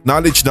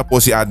nag-acknowledge na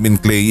po si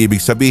Admin Clay, ibig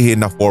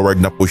sabihin na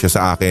forward na po siya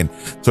sa akin.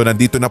 So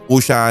nandito na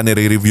po siya,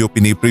 nire-review,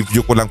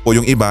 pini-preview ko lang po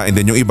yung iba and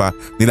then yung iba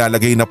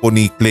nilalagay na po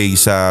ni Clay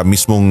sa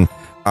mismong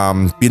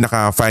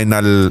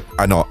pinaka-final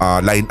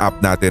line-up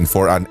natin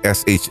for an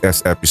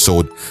SHS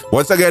episode.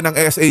 Once again, ang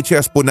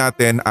SHS po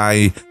natin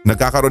ay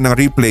nagkakaroon ng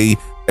replay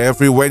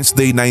every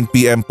Wednesday 9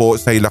 PM po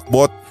sa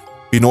Hilakbot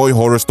Pinoy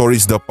Horror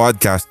Stories the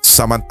Podcast.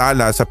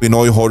 Samantala sa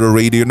Pinoy Horror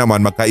Radio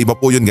naman, magkaiba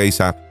po yun guys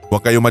ha.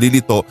 Huwag kayong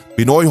malilito.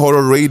 Pinoy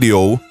Horror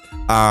Radio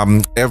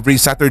every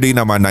Saturday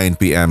naman 9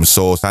 PM.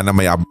 So sana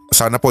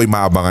po ay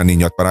maabangan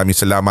ninyo at maraming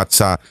salamat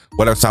sa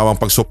walang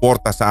sawang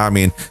pagsuporta sa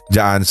amin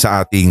diyan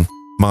sa ating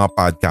mga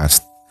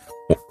podcast.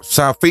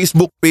 Sa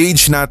Facebook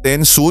page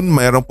natin soon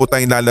mayroon po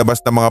tayong lalabas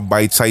na mga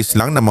bite-size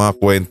lang na mga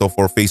kwento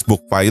for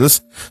Facebook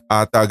files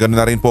at ganoon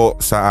na rin po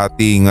sa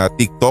ating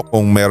TikTok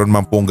kung meron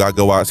man pong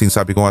gagawa.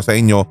 Sinasabi ko nga sa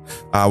inyo,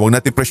 huwag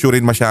natin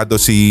pressurein masyado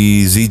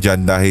si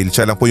Zijan dahil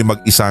siya lang po yung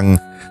mag-isang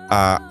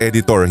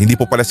editor. Hindi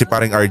po pala si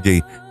paring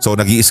RJ. So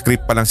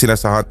nag-i-script pa lang sila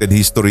sa Haunted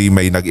History,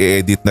 may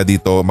nag-i-edit na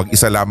dito.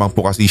 Mag-isa lamang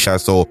po kasi siya,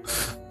 so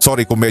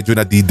sorry kung medyo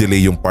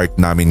na-delay yung part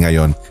namin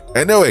ngayon.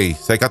 Anyway,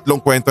 sa ikatlong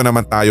kwento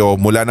naman tayo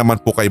mula naman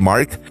po kay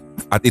Mark.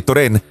 At ito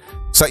rin,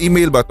 sa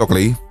email ba to,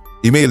 Clay?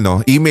 Email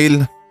no?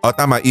 Email,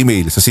 tama,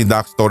 email sa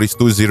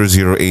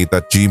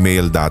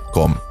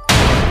sindakstories2008@gmail.com.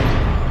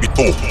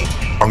 Ito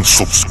ang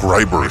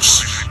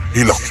subscribers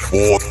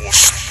Hilakbot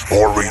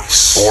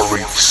Stories.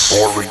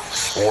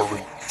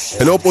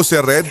 Hello po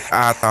Sir Red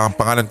at ang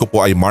pangalan ko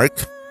po ay Mark.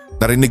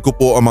 Narinig ko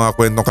po ang mga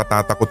kwentong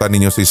katatakutan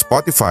ninyo sa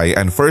Spotify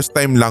and first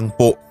time lang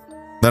po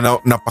na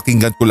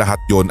napakinggan ko lahat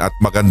yon at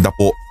maganda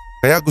po.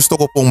 Kaya gusto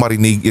ko pong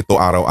marinig ito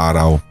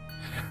araw-araw.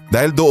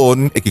 Dahil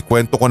doon,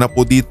 ikikwento ko na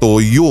po dito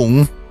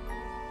yung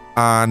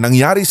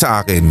nangyari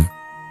sa akin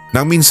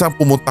nang minsan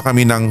pumunta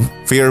kami ng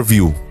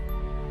Fairview.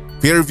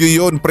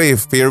 Fairview yun pre,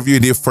 Fairview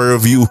hindi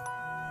Fairview.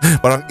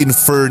 Parang in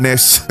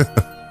fairness.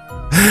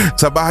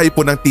 Sa bahay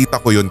po ng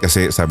tita ko yun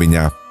kasi sabi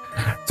niya.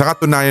 Sa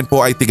katunayan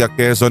po ay tiga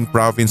Quezon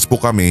Province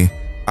po kami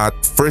at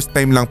first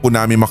time lang po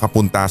namin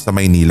makapunta sa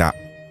Maynila.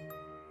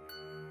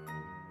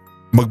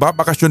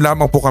 Magbabakasyon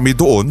lamang po kami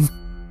doon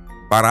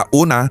para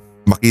una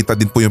makita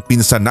din po yung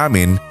pinsan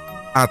namin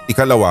at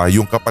ikalawa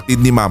yung kapatid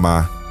ni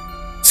mama,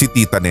 si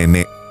Tita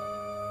Nene.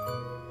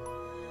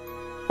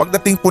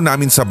 Pagdating po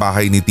namin sa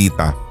bahay ni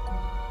tita,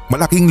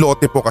 malaking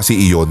lote po kasi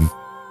iyon.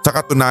 Sa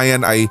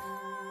katunayan ay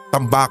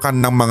tambakan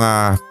ng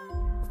mga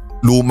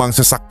lumang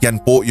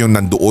sasakyan po yung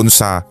nandoon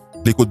sa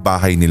likod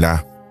bahay nila.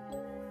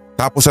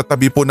 Tapos sa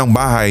tabi po ng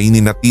bahay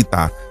ni na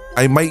tita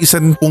ay may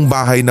isang pong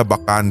bahay na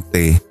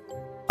bakante.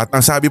 At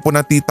ang sabi po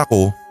ng tita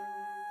ko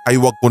ay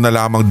wag ko na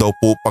lamang daw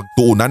po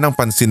pagtuunan ng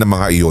pansin ng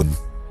mga iyon.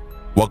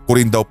 Wag ko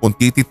rin daw pong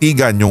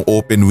tititigan yung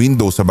open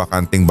window sa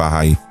bakanteng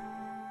bahay.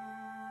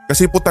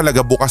 Kasi po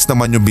talaga bukas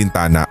naman yung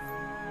bintana.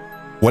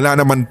 Wala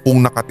naman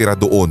pong nakatira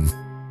doon.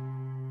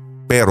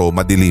 Pero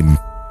madilim.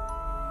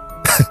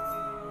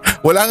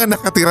 Wala nga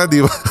nakatira,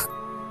 di ba?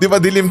 Di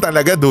ba dilim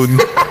talaga doon?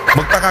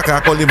 Magtaka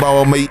ka kung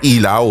limbawa may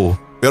ilaw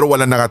pero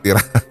wala nakatira.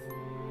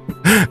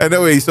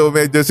 Anyway, so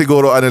medyo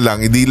siguro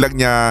hindi lang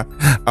niya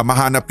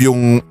mahanap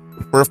yung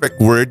perfect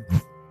word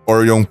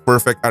or yung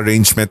perfect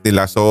arrangement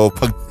nila. So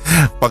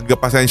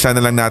pagpasensya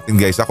na lang natin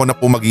guys. Ako na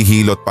po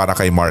maghihilot para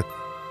kay Mark.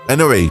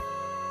 Anyway,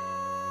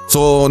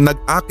 so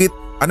nag-akit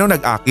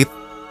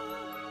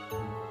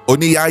o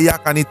niyaya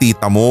ka ni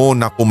tita mo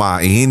na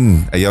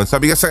kumain. Ayun,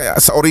 sabi ka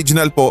sa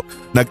original po,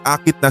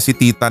 nag-akit na si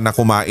tita na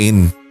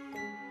kumain.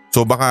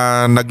 So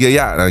baka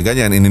nagyaya,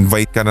 ganyan,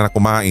 in-invite ka na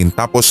kumain.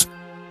 Tapos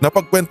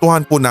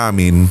napagkwentuhan po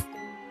namin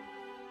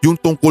yung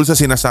tungkol sa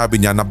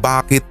sinasabi niya na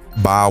bakit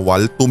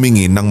bawal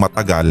tumingin ng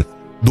matagal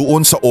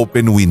doon sa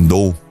open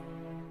window.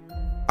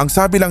 Ang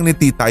sabi lang ni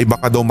tita ay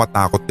baka daw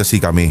matakot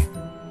kasi kami.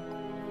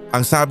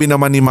 Ang sabi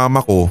naman ni mama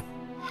ko,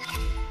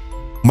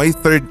 may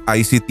third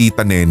eye si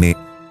Tita Nene.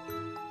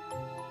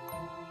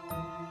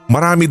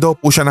 Marami daw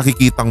po siya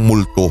nakikitang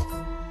multo,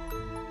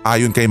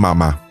 ayon kay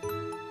mama.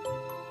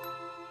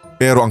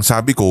 Pero ang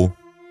sabi ko,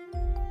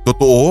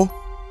 totoo?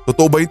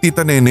 Totoo ba yung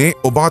Tita Nene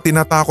o baka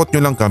tinatakot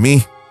nyo lang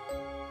kami?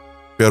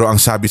 Pero ang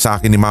sabi sa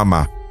akin ni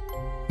mama,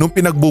 nung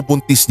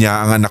pinagbubuntis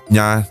niya ang anak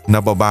niya na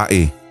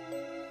babae.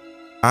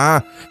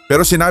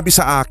 Pero sinabi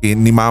sa akin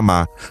ni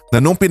mama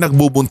na nung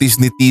pinagbubuntis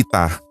ni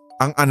tita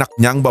ang anak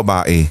niyang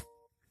babae.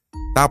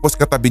 Tapos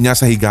katabi niya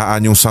sa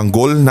higaan yung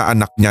sanggol na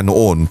anak niya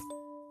noon.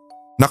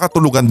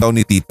 Nakatulugan daw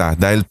ni tita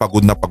dahil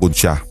pagod na pagod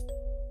siya.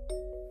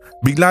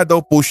 Bigla daw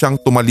po siyang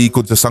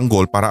tumalikod sa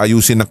sanggol para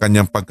ayusin ang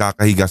kanyang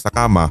pagkakahiga sa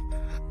kama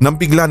nang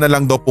bigla na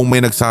lang daw pong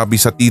may nagsabi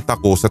sa tita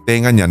ko sa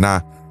tenga niya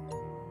na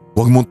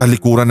huwag mong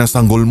talikuran ng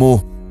sanggol mo.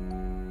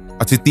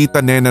 At si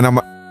Tita Nene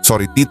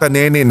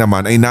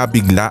naman ay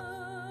nabigla.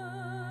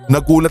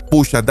 Nagulat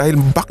po siya dahil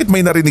bakit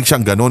may narinig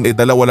siyang ganon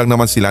dalawa lang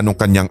naman sila nung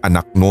kanyang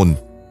anak noon.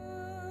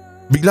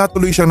 Bigla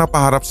tuloy siyang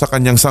napaharap sa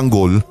kanyang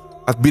sanggol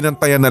at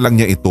binantayan na lang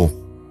niya ito.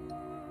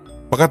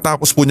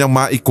 Pagkatapos mong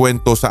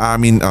maikwento sa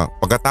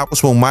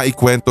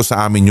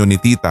amin yun ni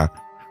tita,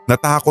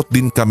 natakot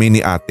din kami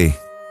ni ate.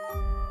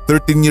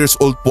 13 years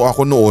old po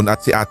ako noon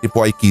at si ate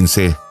po ay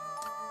 15.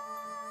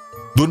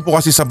 Doon po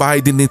kasi sa bahay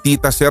din ni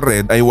Tita Sir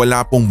Red ay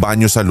wala pong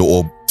banyo sa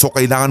loob. So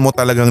kailangan mo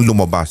talagang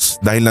lumabas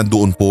dahil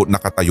nandoon po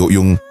nakatayo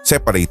yung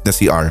separate na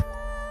CR.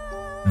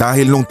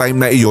 Dahil nung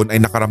time na iyon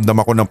ay nakaramdam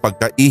ako ng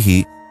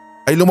pagkaihi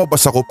ay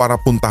lumabas ako para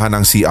puntahan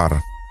ang CR.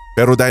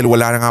 Pero dahil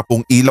wala na nga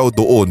pong ilaw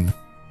doon,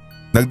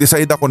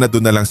 nag-decide ako na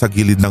doon na lang sa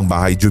gilid ng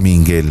bahay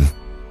jumingel.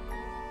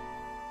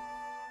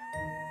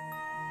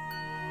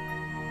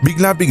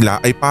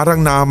 Bigla-bigla ay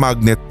parang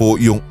na-magnet po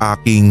yung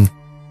aking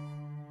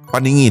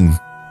paningin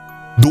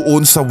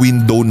doon sa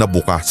window na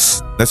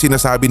bukas na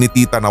sinasabi ni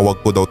tita na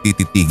wag ko daw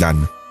tititigan.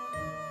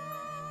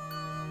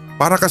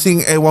 Para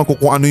kasing ewan ko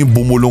kung ano yung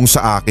bumulong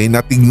sa akin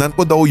na tignan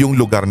ko daw yung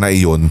lugar na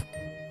iyon.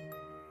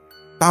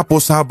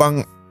 Tapos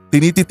habang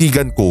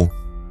tinititigan ko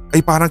ay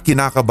parang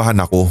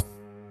kinakabahan ako.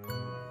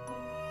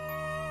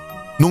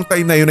 Nung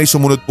time na yun ay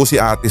sumunod po si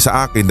ate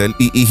sa akin dahil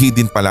iihi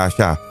din pala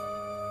siya.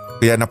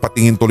 Kaya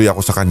napatingin tuloy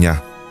ako sa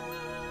kanya.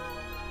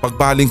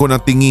 Pagbaling ko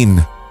ng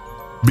tingin,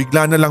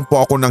 bigla na lang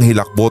po ako ng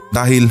hilakbot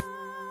dahil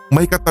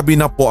may katabi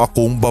na po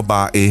akong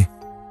babae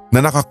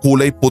na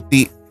nakakulay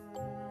puti.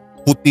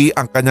 Puti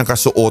ang kanyang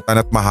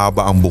kasuotan at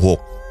mahaba ang buhok.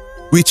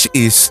 Which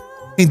is,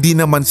 hindi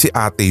naman si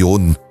ate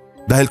yun.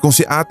 Dahil kung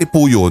si ate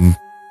po yun,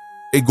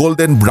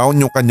 golden brown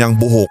yung kanyang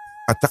buhok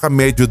at saka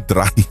medyo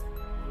dry.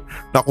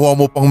 Nakuha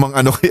mo pang mga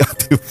ano kay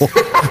ate mo,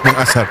 mga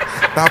asar.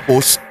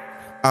 Tapos,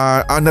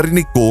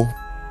 narinig ko,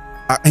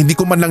 hindi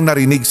ko man lang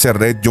narinig Sir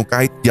Red yung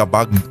kahit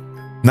yabag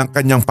ng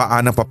kanyang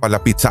paa na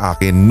papalapit sa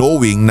akin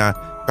knowing na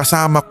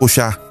kasama ko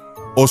siya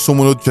o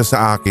sumunod siya sa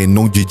akin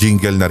nung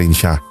jijingle na rin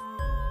siya.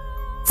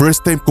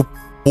 First time ko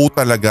po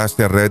talaga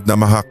Sir Red na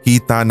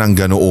makakita ng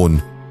ganoon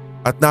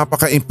at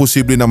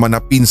napaka-imposible naman na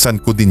pinsan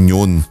ko din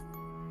yun.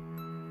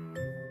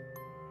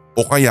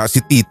 O kaya si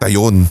tita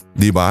yun,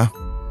 di ba?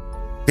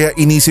 Kaya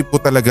inisip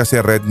ko talaga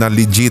Sir Red na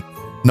legit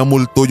na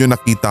multo yung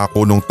nakita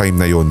ko nung time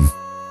na yun.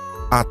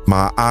 At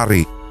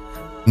maaari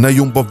na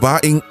yung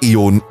babaeng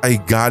iyon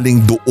ay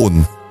galing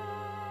doon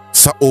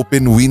sa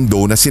open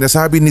window na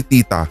sinasabi ni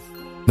tita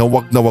na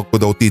wag ko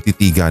daw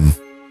tititigan.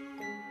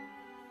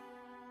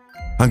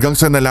 Hanggang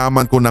sa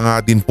nalaman ko na nga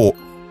din po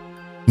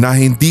na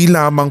hindi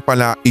lamang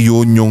pala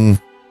iyon yung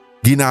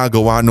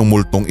ginagawa ng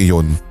multong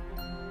iyon.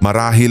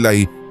 Marahil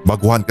ay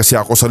baguhan kasi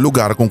ako sa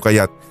lugar kung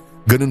kaya't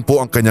ganun po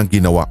ang kanyang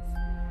ginawa.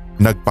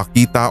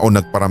 Nagpakita o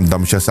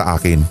nagparamdam siya sa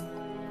akin.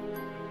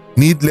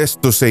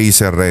 Needless to say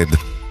Sir Red,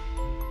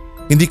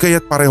 hindi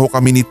kaya't pareho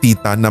kami ni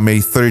tita na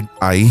may third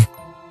eye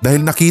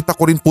dahil nakita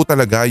ko rin po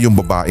talaga yung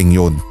babaeng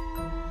yon.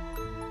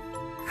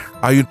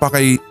 Ayon pa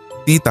kay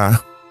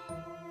tita,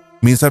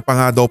 minsan pa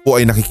nga daw po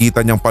ay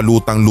nakikita niyang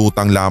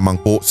palutang-lutang lamang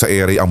po sa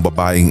ere ang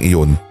babaeng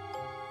iyon.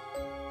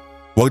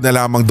 Huwag na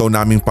lamang daw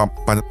naming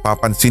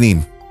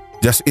papansinin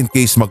just in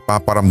case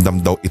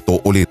magpaparamdam daw ito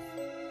ulit.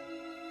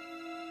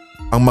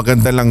 Ang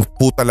maganda lang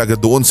po talaga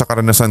doon sa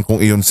karanasan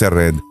kong iyon Sir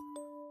Red,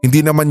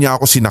 hindi naman niya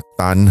ako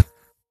sinaktan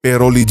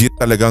pero legit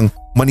talagang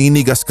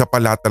maninigas ka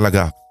pala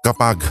talaga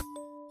kapag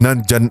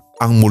nandyan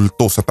ang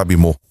multo sa tabi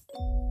mo.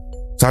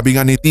 Sabi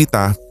nga ni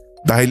tita,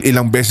 dahil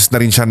ilang beses na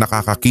rin siya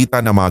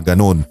nakakakita na mga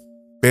ganon.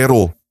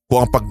 Pero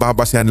kung ang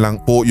pagbabasehan lang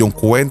po yung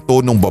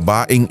kwento ng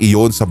babaeng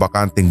iyon sa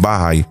bakanting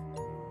bahay,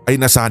 ay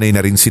nasanay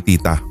na rin si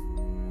tita.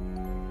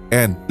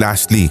 And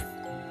lastly,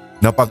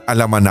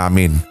 napag-alaman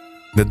namin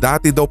na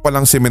dati daw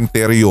palang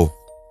sementeryo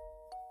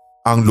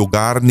ang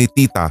lugar ni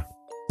tita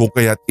kung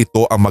kaya't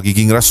ito ang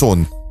magiging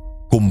rason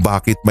kung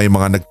bakit may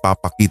mga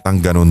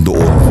nagpapakitang ganon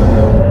doon.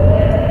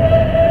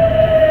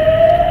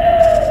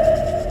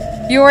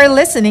 You are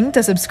listening to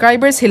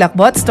Subscribers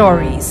Hilakbot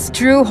Stories,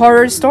 true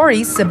horror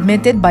stories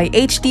submitted by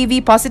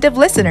HTV Positive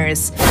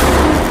listeners.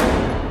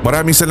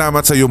 Maraming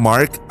salamat sa iyo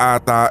Mark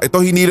at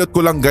ito hinilot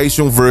ko lang guys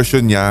yung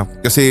version niya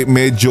kasi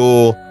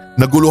medyo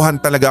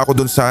naguluhan talaga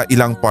ako dun sa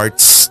ilang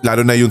parts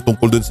lalo na yung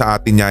tungkol dun sa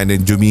atin niya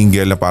and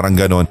Jumingle na parang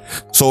ganon.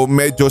 So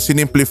medyo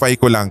sinimplify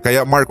ko lang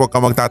kaya Mark huwag ka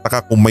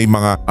magtataka kung may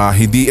mga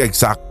hindi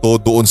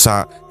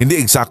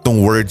eksaktong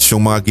words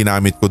yung mga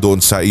ginamit ko doon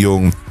sa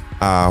iyong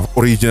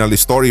original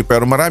story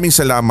pero maraming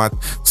salamat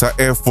sa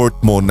effort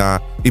mo na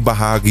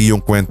ibahagi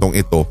yung kwentong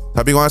ito.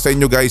 Sabi ko nga sa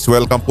inyo guys,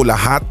 welcome po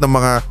lahat ng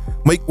mga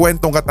may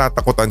kwentong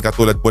katatakutan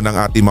katulad po ng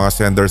ating mga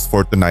senders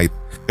for tonight.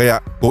 Kaya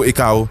kung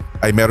ikaw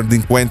ay meron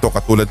din kwento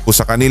katulad po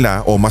sa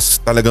kanila o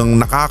mas talagang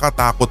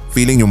nakakatakot,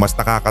 feeling nyo mas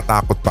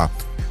nakakatakot pa,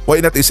 why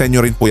not isend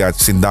nyo rin po yan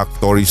sa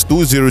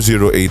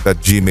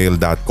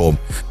sindakstories2008@gmail.com.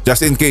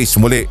 Just in case,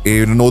 muli,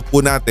 note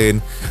po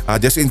natin,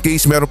 just in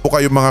case meron po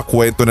kayong mga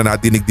kwento na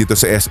nadinig dito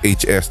sa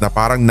SHS na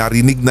parang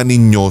narinig na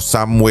ninyo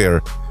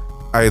somewhere,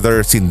 either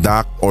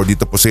sindak or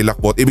dito po sa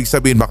Hilakbot, ibig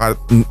sabihin baka,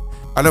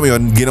 alam mo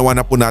yun, ginawa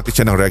na po natin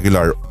siya ng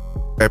regular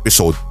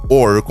episode.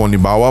 Or kung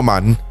limbawa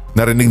man,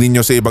 narinig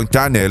ninyo sa ibang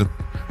channel,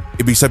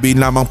 ibig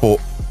sabihin lamang po,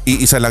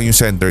 iisa lang yung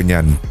sender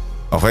niyan.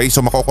 Okay,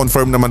 so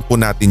mako-confirm naman po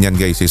natin yan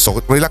guys. So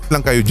relax lang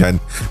kayo dyan,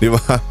 di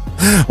ba?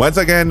 Once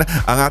again,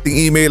 ang ating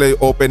email ay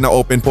open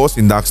po,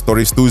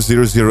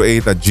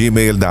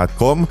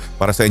 sindakstories2008@gmail.com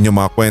para sa inyong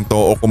mga kwento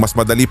o kung mas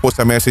madali po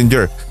sa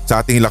Messenger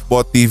sa ating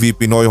Hilakbot TV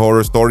Pinoy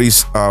Horror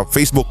Stories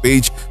Facebook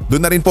page.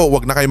 Doon na rin po,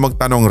 wag na kayo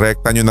magtanong,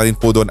 rekta nyo na rin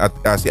po doon at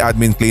si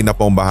Admin Clay na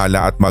po ang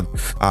bahala at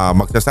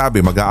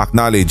magsasabi,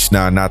 mag-a-acknowledge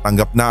na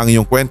natanggap na ang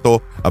iyong kwento.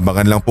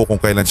 Abangan lang po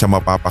kung kailan siya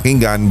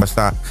mapapakinggan.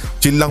 Basta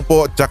chill lang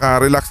po, tsaka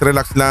relax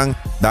lang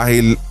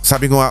dahil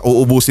sabi ko nga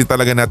uubusin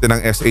talaga natin ang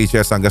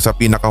SHS hanggang sa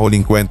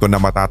pinakahuling kwento na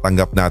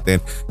matatanggap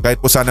natin.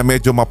 Kahit po sana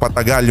medyo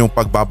mapatagal yung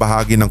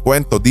pagbabahagi ng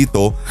kwento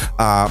dito,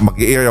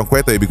 mag-i-air yung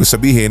kwento, ibig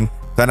sabihin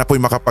Sana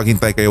po'y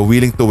makapaghintay kayo,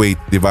 willing to wait,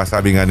 di ba?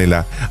 Sabi nga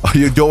nila,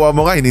 yung jowa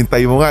mo nga,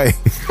 hinintay mo nga eh.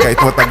 Kahit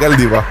matagal,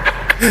 di ba?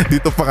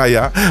 Dito pa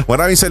kaya.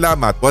 Maraming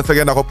salamat. Once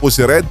again, ako po si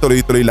Red.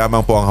 Tuloy-tuloy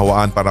lamang po ang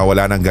hawaan para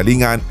wala ng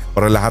galingan,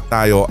 para lahat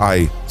tayo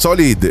ay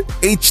solid,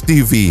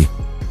 HTV,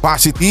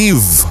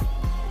 positive.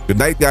 Good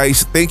night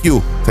guys. Thank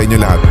you sa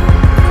inyo lahat.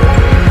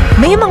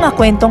 May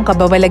mga kwentong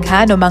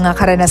kababalaghan o mga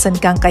karanasan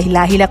kang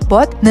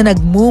kahilahilakbot na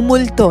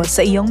nagmumulto sa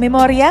iyong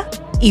memorya?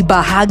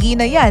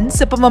 Ibahagi na yan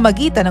sa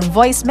pamamagitan ng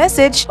voice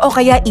message o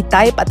kaya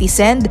i-type at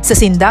i-send sa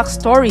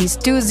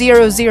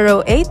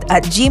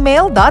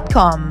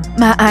sindakstories2008@gmail.com.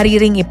 Maaari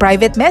ring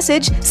i-private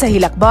message sa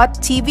Hilakbot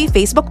TV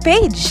Facebook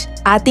page.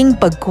 Ating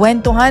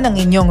pagkwentuhan ang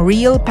inyong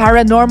real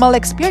paranormal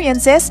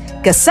experiences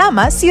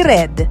kasama si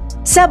Red.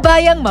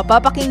 Sabayang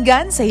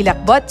mapapakinggan sa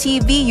Hilakbot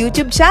TV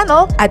YouTube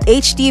channel at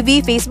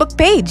HTV Facebook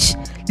page.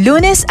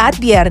 Lunes at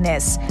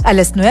Biyernes,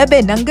 alas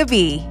 9 ng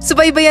gabi.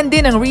 Subaybayan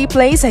din ang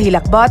replay sa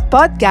Hilakbot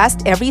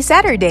Podcast every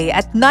Saturday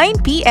at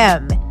 9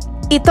 p.m.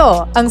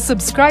 Ito ang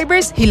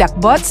Subscribers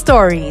Hilakbot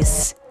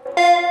Stories.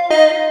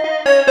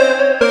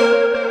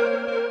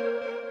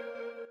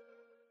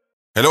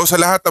 Hello sa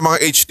lahat ng mga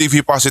HTV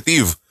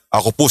positive.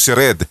 Ako po si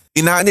Red.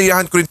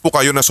 Inaanyayahan ko rin po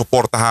kayo na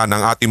suportahan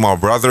ang ating mga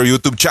brother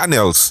YouTube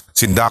channels,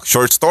 Sindak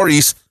Short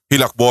Stories,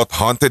 Hilakbot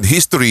Haunted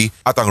History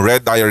at ang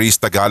Red Diaries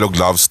Tagalog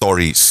Love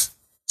Stories.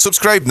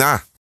 Subscribe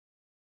na!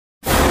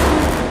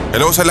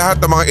 Hello sa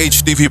lahat ng mga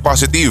HTV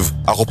positive.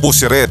 Ako po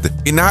si Red.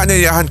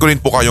 Inaanyayahan ko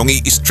rin po kayong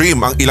i-stream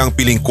ang ilang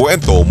piling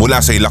kwento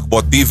mula sa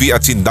Hilakbot TV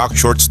at Sindak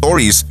Short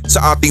Stories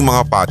sa ating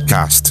mga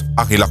podcast.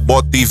 Ang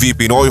Hilakbot TV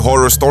Pinoy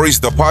Horror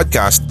Stories The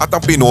Podcast at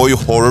ang Pinoy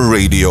Horror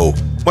Radio.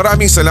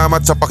 Maraming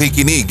salamat sa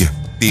pakikinig,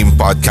 Team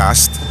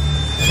Podcast.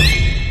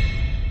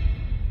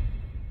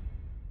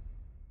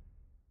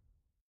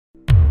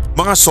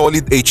 Mga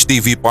solid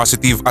HTV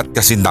positive at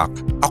kasindak,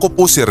 ako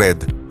po si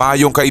Red.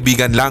 Payong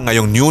kaibigan lang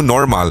ngayong new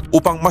normal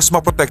upang mas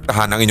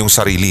maprotektahan ang inyong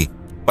sarili.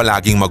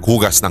 Palaging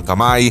maghugas ng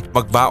kamay,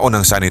 magbaon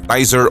ng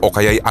sanitizer o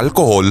kaya'y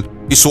alcohol,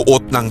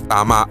 isuot ng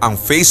tama ang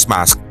face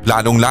mask,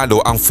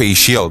 lalong-lalo ang face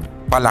shield.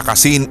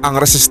 Palakasin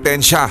ang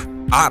resistensya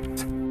at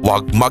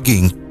huwag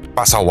maging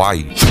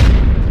pasaway.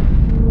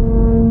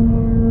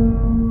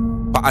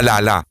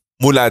 Paalala,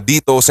 mula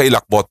dito sa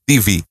Hilakbot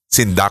TV,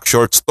 Sindak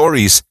Short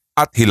Stories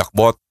at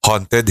Hilakbot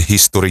Haunted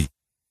History.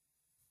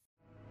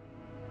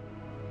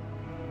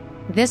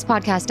 This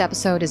podcast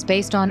episode is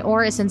based on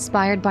or is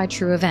inspired by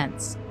true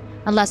events.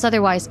 Unless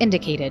otherwise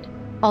indicated,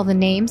 all the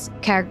names,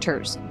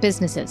 characters,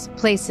 businesses,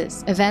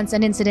 places, events,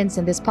 and incidents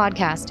in this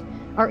podcast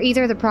are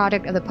either the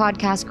product of the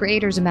podcast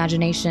creator's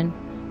imagination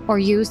or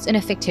used in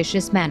a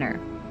fictitious manner.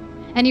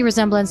 Any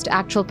resemblance to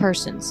actual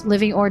persons,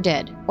 living or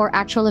dead, or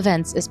actual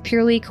events is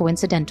purely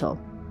coincidental.